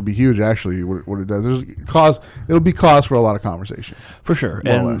potential to be huge, actually. What it does, it'll be cause for a lot of conversation, for sure.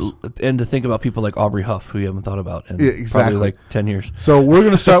 And to think about people like Aubrey Huff, who you haven't thought about in exactly probably like 10 years. So we're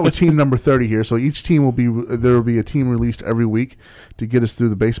going to start with team number 30 here. So each team there will be a team released every week to get us through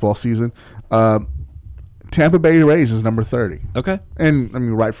the baseball season. Tampa Bay Rays is number 30. Okay, and I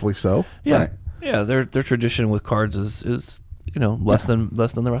mean rightfully so. Yeah, right? Yeah. Their tradition with cards is less than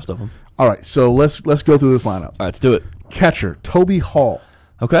the rest of them. All right, so let's go through this lineup. All right, let's do it. Catcher, Toby Hall.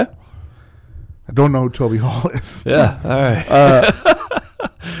 Okay. I don't know who Toby Hall is. Yeah, all right.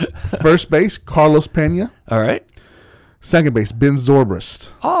 First base, Carlos Pena. All right. Second base, Ben Zobrist.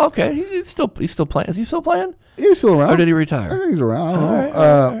 Oh, okay. He's still playing. Is he still playing? He's still around. Or did he retire? I think he's around. I don't know.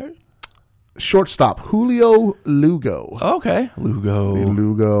 All right. Shortstop, Julio Lugo. Okay,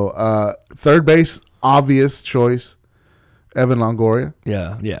 Lugo. Third base, obvious choice, Evan Longoria.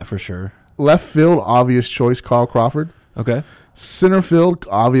 Yeah, for sure. Left field, obvious choice, Carl Crawford. Okay. Center field,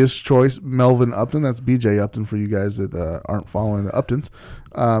 obvious choice, Melvin Upton. That's BJ Upton for you guys that aren't following the Uptons.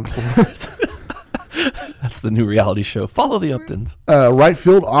 That's the new reality show. Follow the Uptons. Right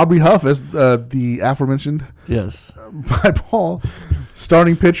field, Aubrey Huff, as the aforementioned. Yes. By Paul.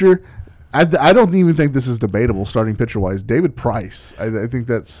 Starting pitcher, I don't even think this is debatable, starting pitcher-wise. David Price. I think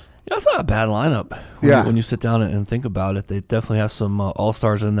that's... Yeah, that's not a bad lineup. When you sit down and think about it, they definitely have some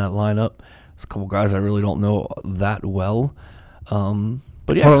all-stars in that lineup. There's a couple guys I really don't know that well.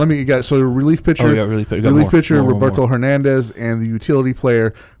 But yeah. Hold on, you got so the relief pitcher. Oh, yeah, relief pitcher, Roberto Hernandez, and the utility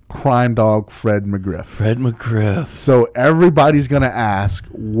player, crime dog Fred McGriff. So everybody's going to ask,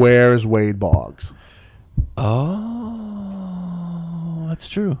 where's Wade Boggs? Oh, that's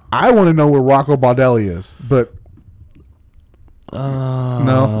true. I want to know where Rocco Baldelli is, but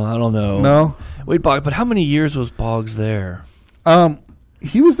no, I don't know. No, Wade Boggs. But how many years was Boggs there?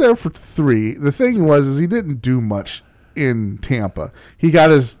 He was there for 3. The thing was, he didn't do much in Tampa. He got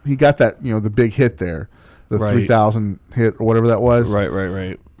that the big hit there, the 3,000 hit or whatever that was.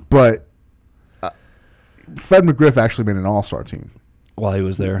 Right. But Fred McGriff actually made an all-star team while he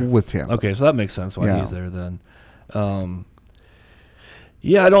was there with Tampa. Okay, so that makes sense why he's there then.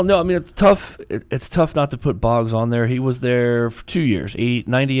 Yeah, I don't know. I mean, it's tough. It's tough not to put Boggs on there. He was there for 2 years,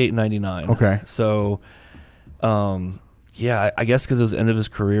 98 and 99. Okay. So, yeah, I guess because it was the end of his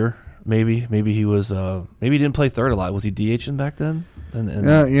career, maybe he was maybe he didn't play third a lot. Was he DHing back then? And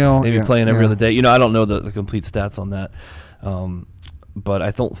maybe playing every other day. I don't know the complete stats on that. But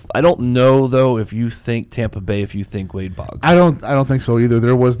I don't know though if you think Tampa Bay, if you think Wade Boggs. I don't think so either.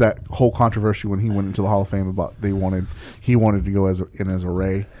 There was that whole controversy when he went into the Hall of Fame about he wanted to go as a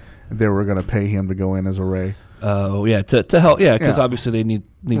Ray. They were going to pay him to go in as a Ray. Oh yeah, to help, because obviously they need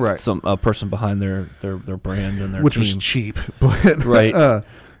some person behind their brand and their which team. was cheap, but right.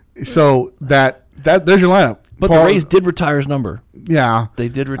 So that there's your lineup. But Paul, the Rays did retire his number. Yeah, they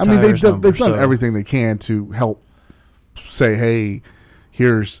did retire. I mean, his number, they've done everything they can to help say, hey,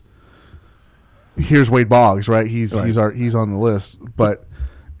 here's Wade Boggs, right? He's on the list, but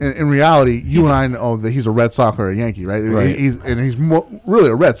in reality, you and I know that he's a Red Sox or a Yankee, right? He's really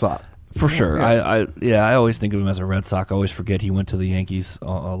a Red Sox. For sure. Yeah. I always think of him as a Red Sox. I always forget he went to the Yankees a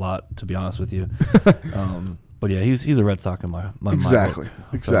lot, to be honest with you. But yeah, he's a Red Sox in my exactly. book.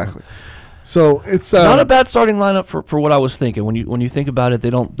 Exactly. So it's not a bad starting lineup for what I was thinking. When you think about it,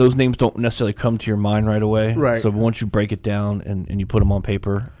 those names don't necessarily come to your mind right away. Right. So once you break it down and you put them on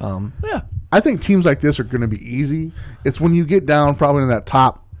paper, yeah. I think teams like this are going to be easy. It's when you get down probably in that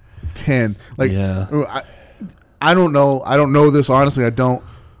top 10. Like, yeah. I don't know. I don't know this honestly. I don't.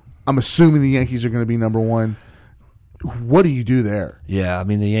 I'm assuming the Yankees are going to be number 1. What do you do there? Yeah, I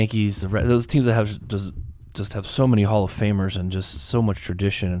mean the Yankees, those teams that have just have so many Hall of Famers and just so much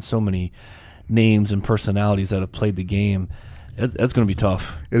tradition and so many names and personalities that have played the game. That's going to be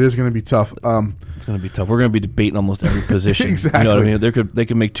tough. It is going to be tough. It's going to be tough. We're going to be debating almost every position. Exactly. You know what I mean? They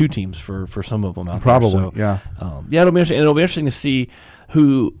could make 2 teams for some of them out probably, there. So, yeah. Yeah, it'll be interesting. And it'll be interesting to see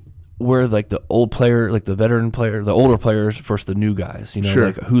where like the old player, like the veteran player, the older players versus the new guys. Sure.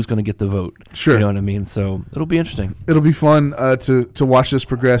 Like who's going to get the vote. Sure. You know what I mean? So it'll be interesting. It'll be fun to watch this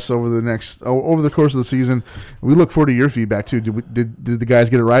progress over the course of the season. We look forward to your feedback too. Did the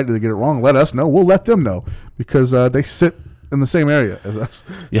guys get it right? Did they get it wrong? Let us know. We'll let them know because they sit in the same area as us.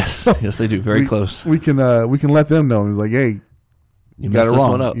 Yes, yes, they do. Very close. We can let them know. Like, hey, you got it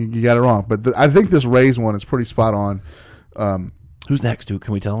wrong. You got it wrong. But I think this Rays one is pretty spot on. Who's next, dude?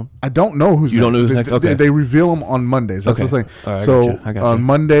 Can we tell them? I don't know who's You next. don't know who's next? Okay. They reveal them on Mondays. That's Okay. the thing. All right, I so got you. I got on you.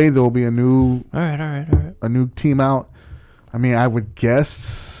 Monday there will be a new All right. a new team out. I mean, I would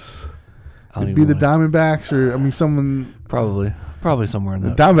guess I don't it'd be even the wanna- Diamondbacks, or I mean, someone. Probably somewhere in The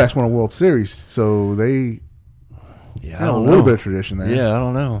that. Diamondbacks won a World Series, so they Yeah, I had a don't little know. bit of tradition there. Yeah, I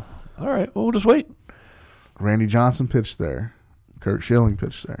don't know. All right, well, we'll just wait. Randy Johnson pitched there. Kurt Schilling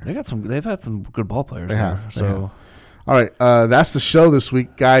pitched there. They've had some good ball players. They there, have. So All right, that's the show this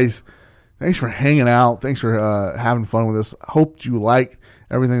week, guys. Thanks for hanging out. Thanks for having fun with us. Hope you like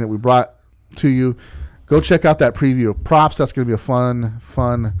everything that we brought to you. Go check out that preview of Props. That's going to be a fun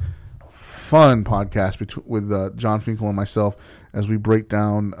podcast with John Finkel and myself as we break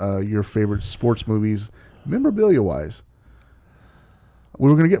down your favorite sports movies, memorabilia-wise. We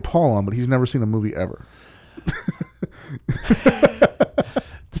were going to get Paul on, but he's never seen a movie ever.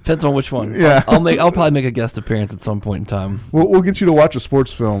 depends on which one. Yeah. I'll probably make a guest appearance at some point in time. We'll get you to watch a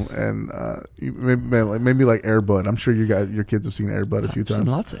sports film, and maybe like Air Bud. I'm sure your kids have seen Air Bud a few I've seen times.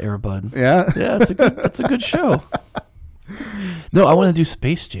 lots of Air Bud. Yeah, yeah, it's a good show. No, I want to do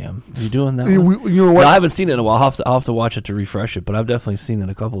Space Jam. Are you doing that? You one? know what? No, I haven't seen it in a while. I'll have to watch it to refresh it, but I've definitely seen it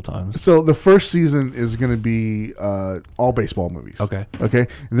a couple times. So the first season is going to be all baseball movies. Okay. And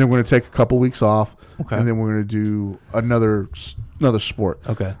then we're going to take a couple weeks off. Okay. And then we're going to do another sport.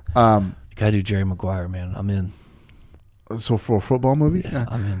 Okay. You gotta do Jerry Maguire, man. I'm in. So for a football movie, yeah.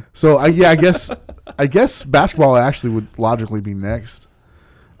 I'm in. So I guess basketball actually would logically be next.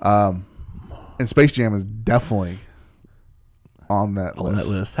 And Space Jam is definitely on that list. On that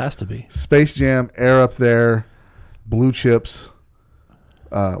list, has to be. Space Jam, Air up there, Blue Chips,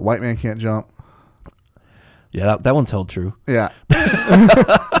 White Man Can't Jump. Yeah, that one's held true. Yeah.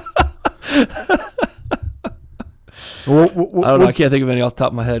 I don't know. I can't think of any off the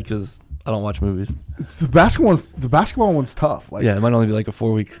top of my head because I don't watch movies. The basketball one's tough. Like, yeah, it might only be like a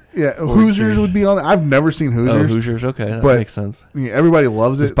 4 week. Yeah, Hoosiers would be on that. I've never seen Hoosiers. Oh, Hoosiers. Okay, that makes sense. Yeah, everybody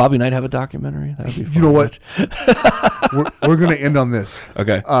loves it. Does Bobby Knight have a documentary? That'd be fun You know to what? watch. we're going to end on this.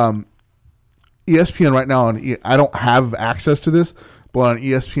 Okay. ESPN right now, I don't have access to this, but on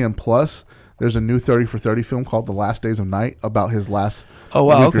ESPN Plus, there's a new 30 for 30 film called The Last Days of Night about his last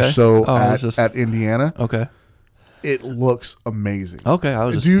week or so at Indiana. Okay. It looks amazing. Okay,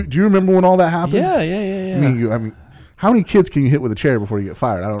 do you remember when all that happened? Yeah. I mean, how many kids can you hit with a chair before you get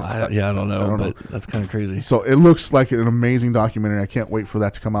fired? I don't know. But that's kind of crazy. So it looks like an amazing documentary. I can't wait for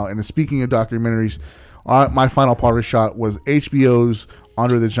that to come out. And speaking of documentaries, my final party shot was HBO's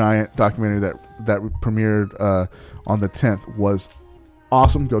Andre the Giant documentary that premiered on the 10th. Was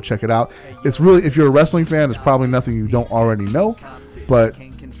awesome. Go check it out. It's really, if you're a wrestling fan, it's probably nothing you don't already know, but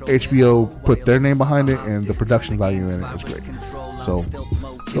HBO put their name behind it, and the production value in it is great. So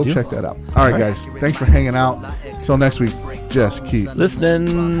go check that out. All right, guys. Thanks for hanging out. Until next week, just keep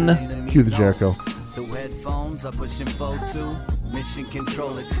listening. Cue the Jericho. The headphones are pushing to mission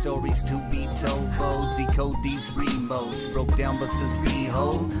control. It's stories to be told. Foes decode these remotes. Broke down but the speed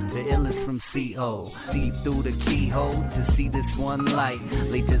hole. The illest from CO. Deep through the keyhole to see this one light.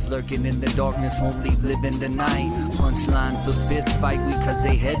 They just lurking in the darkness, won't leave living the night. Punchline for fist fight because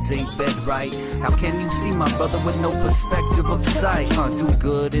they heads ain't fed right. How can you see my brother with no perspective of sight? Do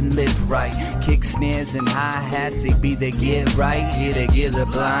good and live right. Kick snares and hi-hats, they be they get right. Yeah, they get a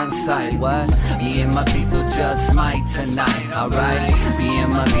blind sight. What? Me and my people just might tonight, alright? Me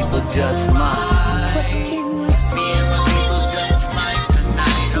and my people just might. Me and my people just might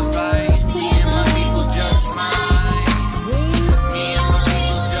tonight, alright? Me and my people just might. Me and my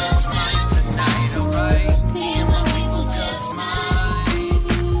people just might tonight, alright? Me and my people just might.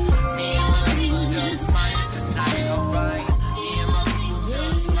 Me and my people just might tonight, alright? Me and my people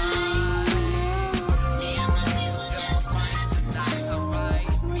just might. Me and my people just might tonight, alright?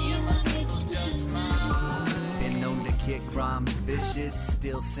 Me and my people just might. Been known to kick rhymes vicious,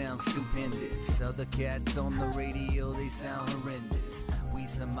 still sound stupendous. Other cats on the radio, they sound horrendous. We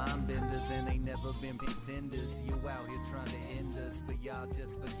some mind benders and ain't never been pretenders. You out here trying to end us, but y'all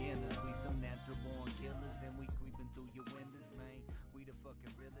just beginners. We some natural born killers and we creeping through your windows, man. We the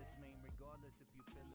fucking realest, man, regardless if you feel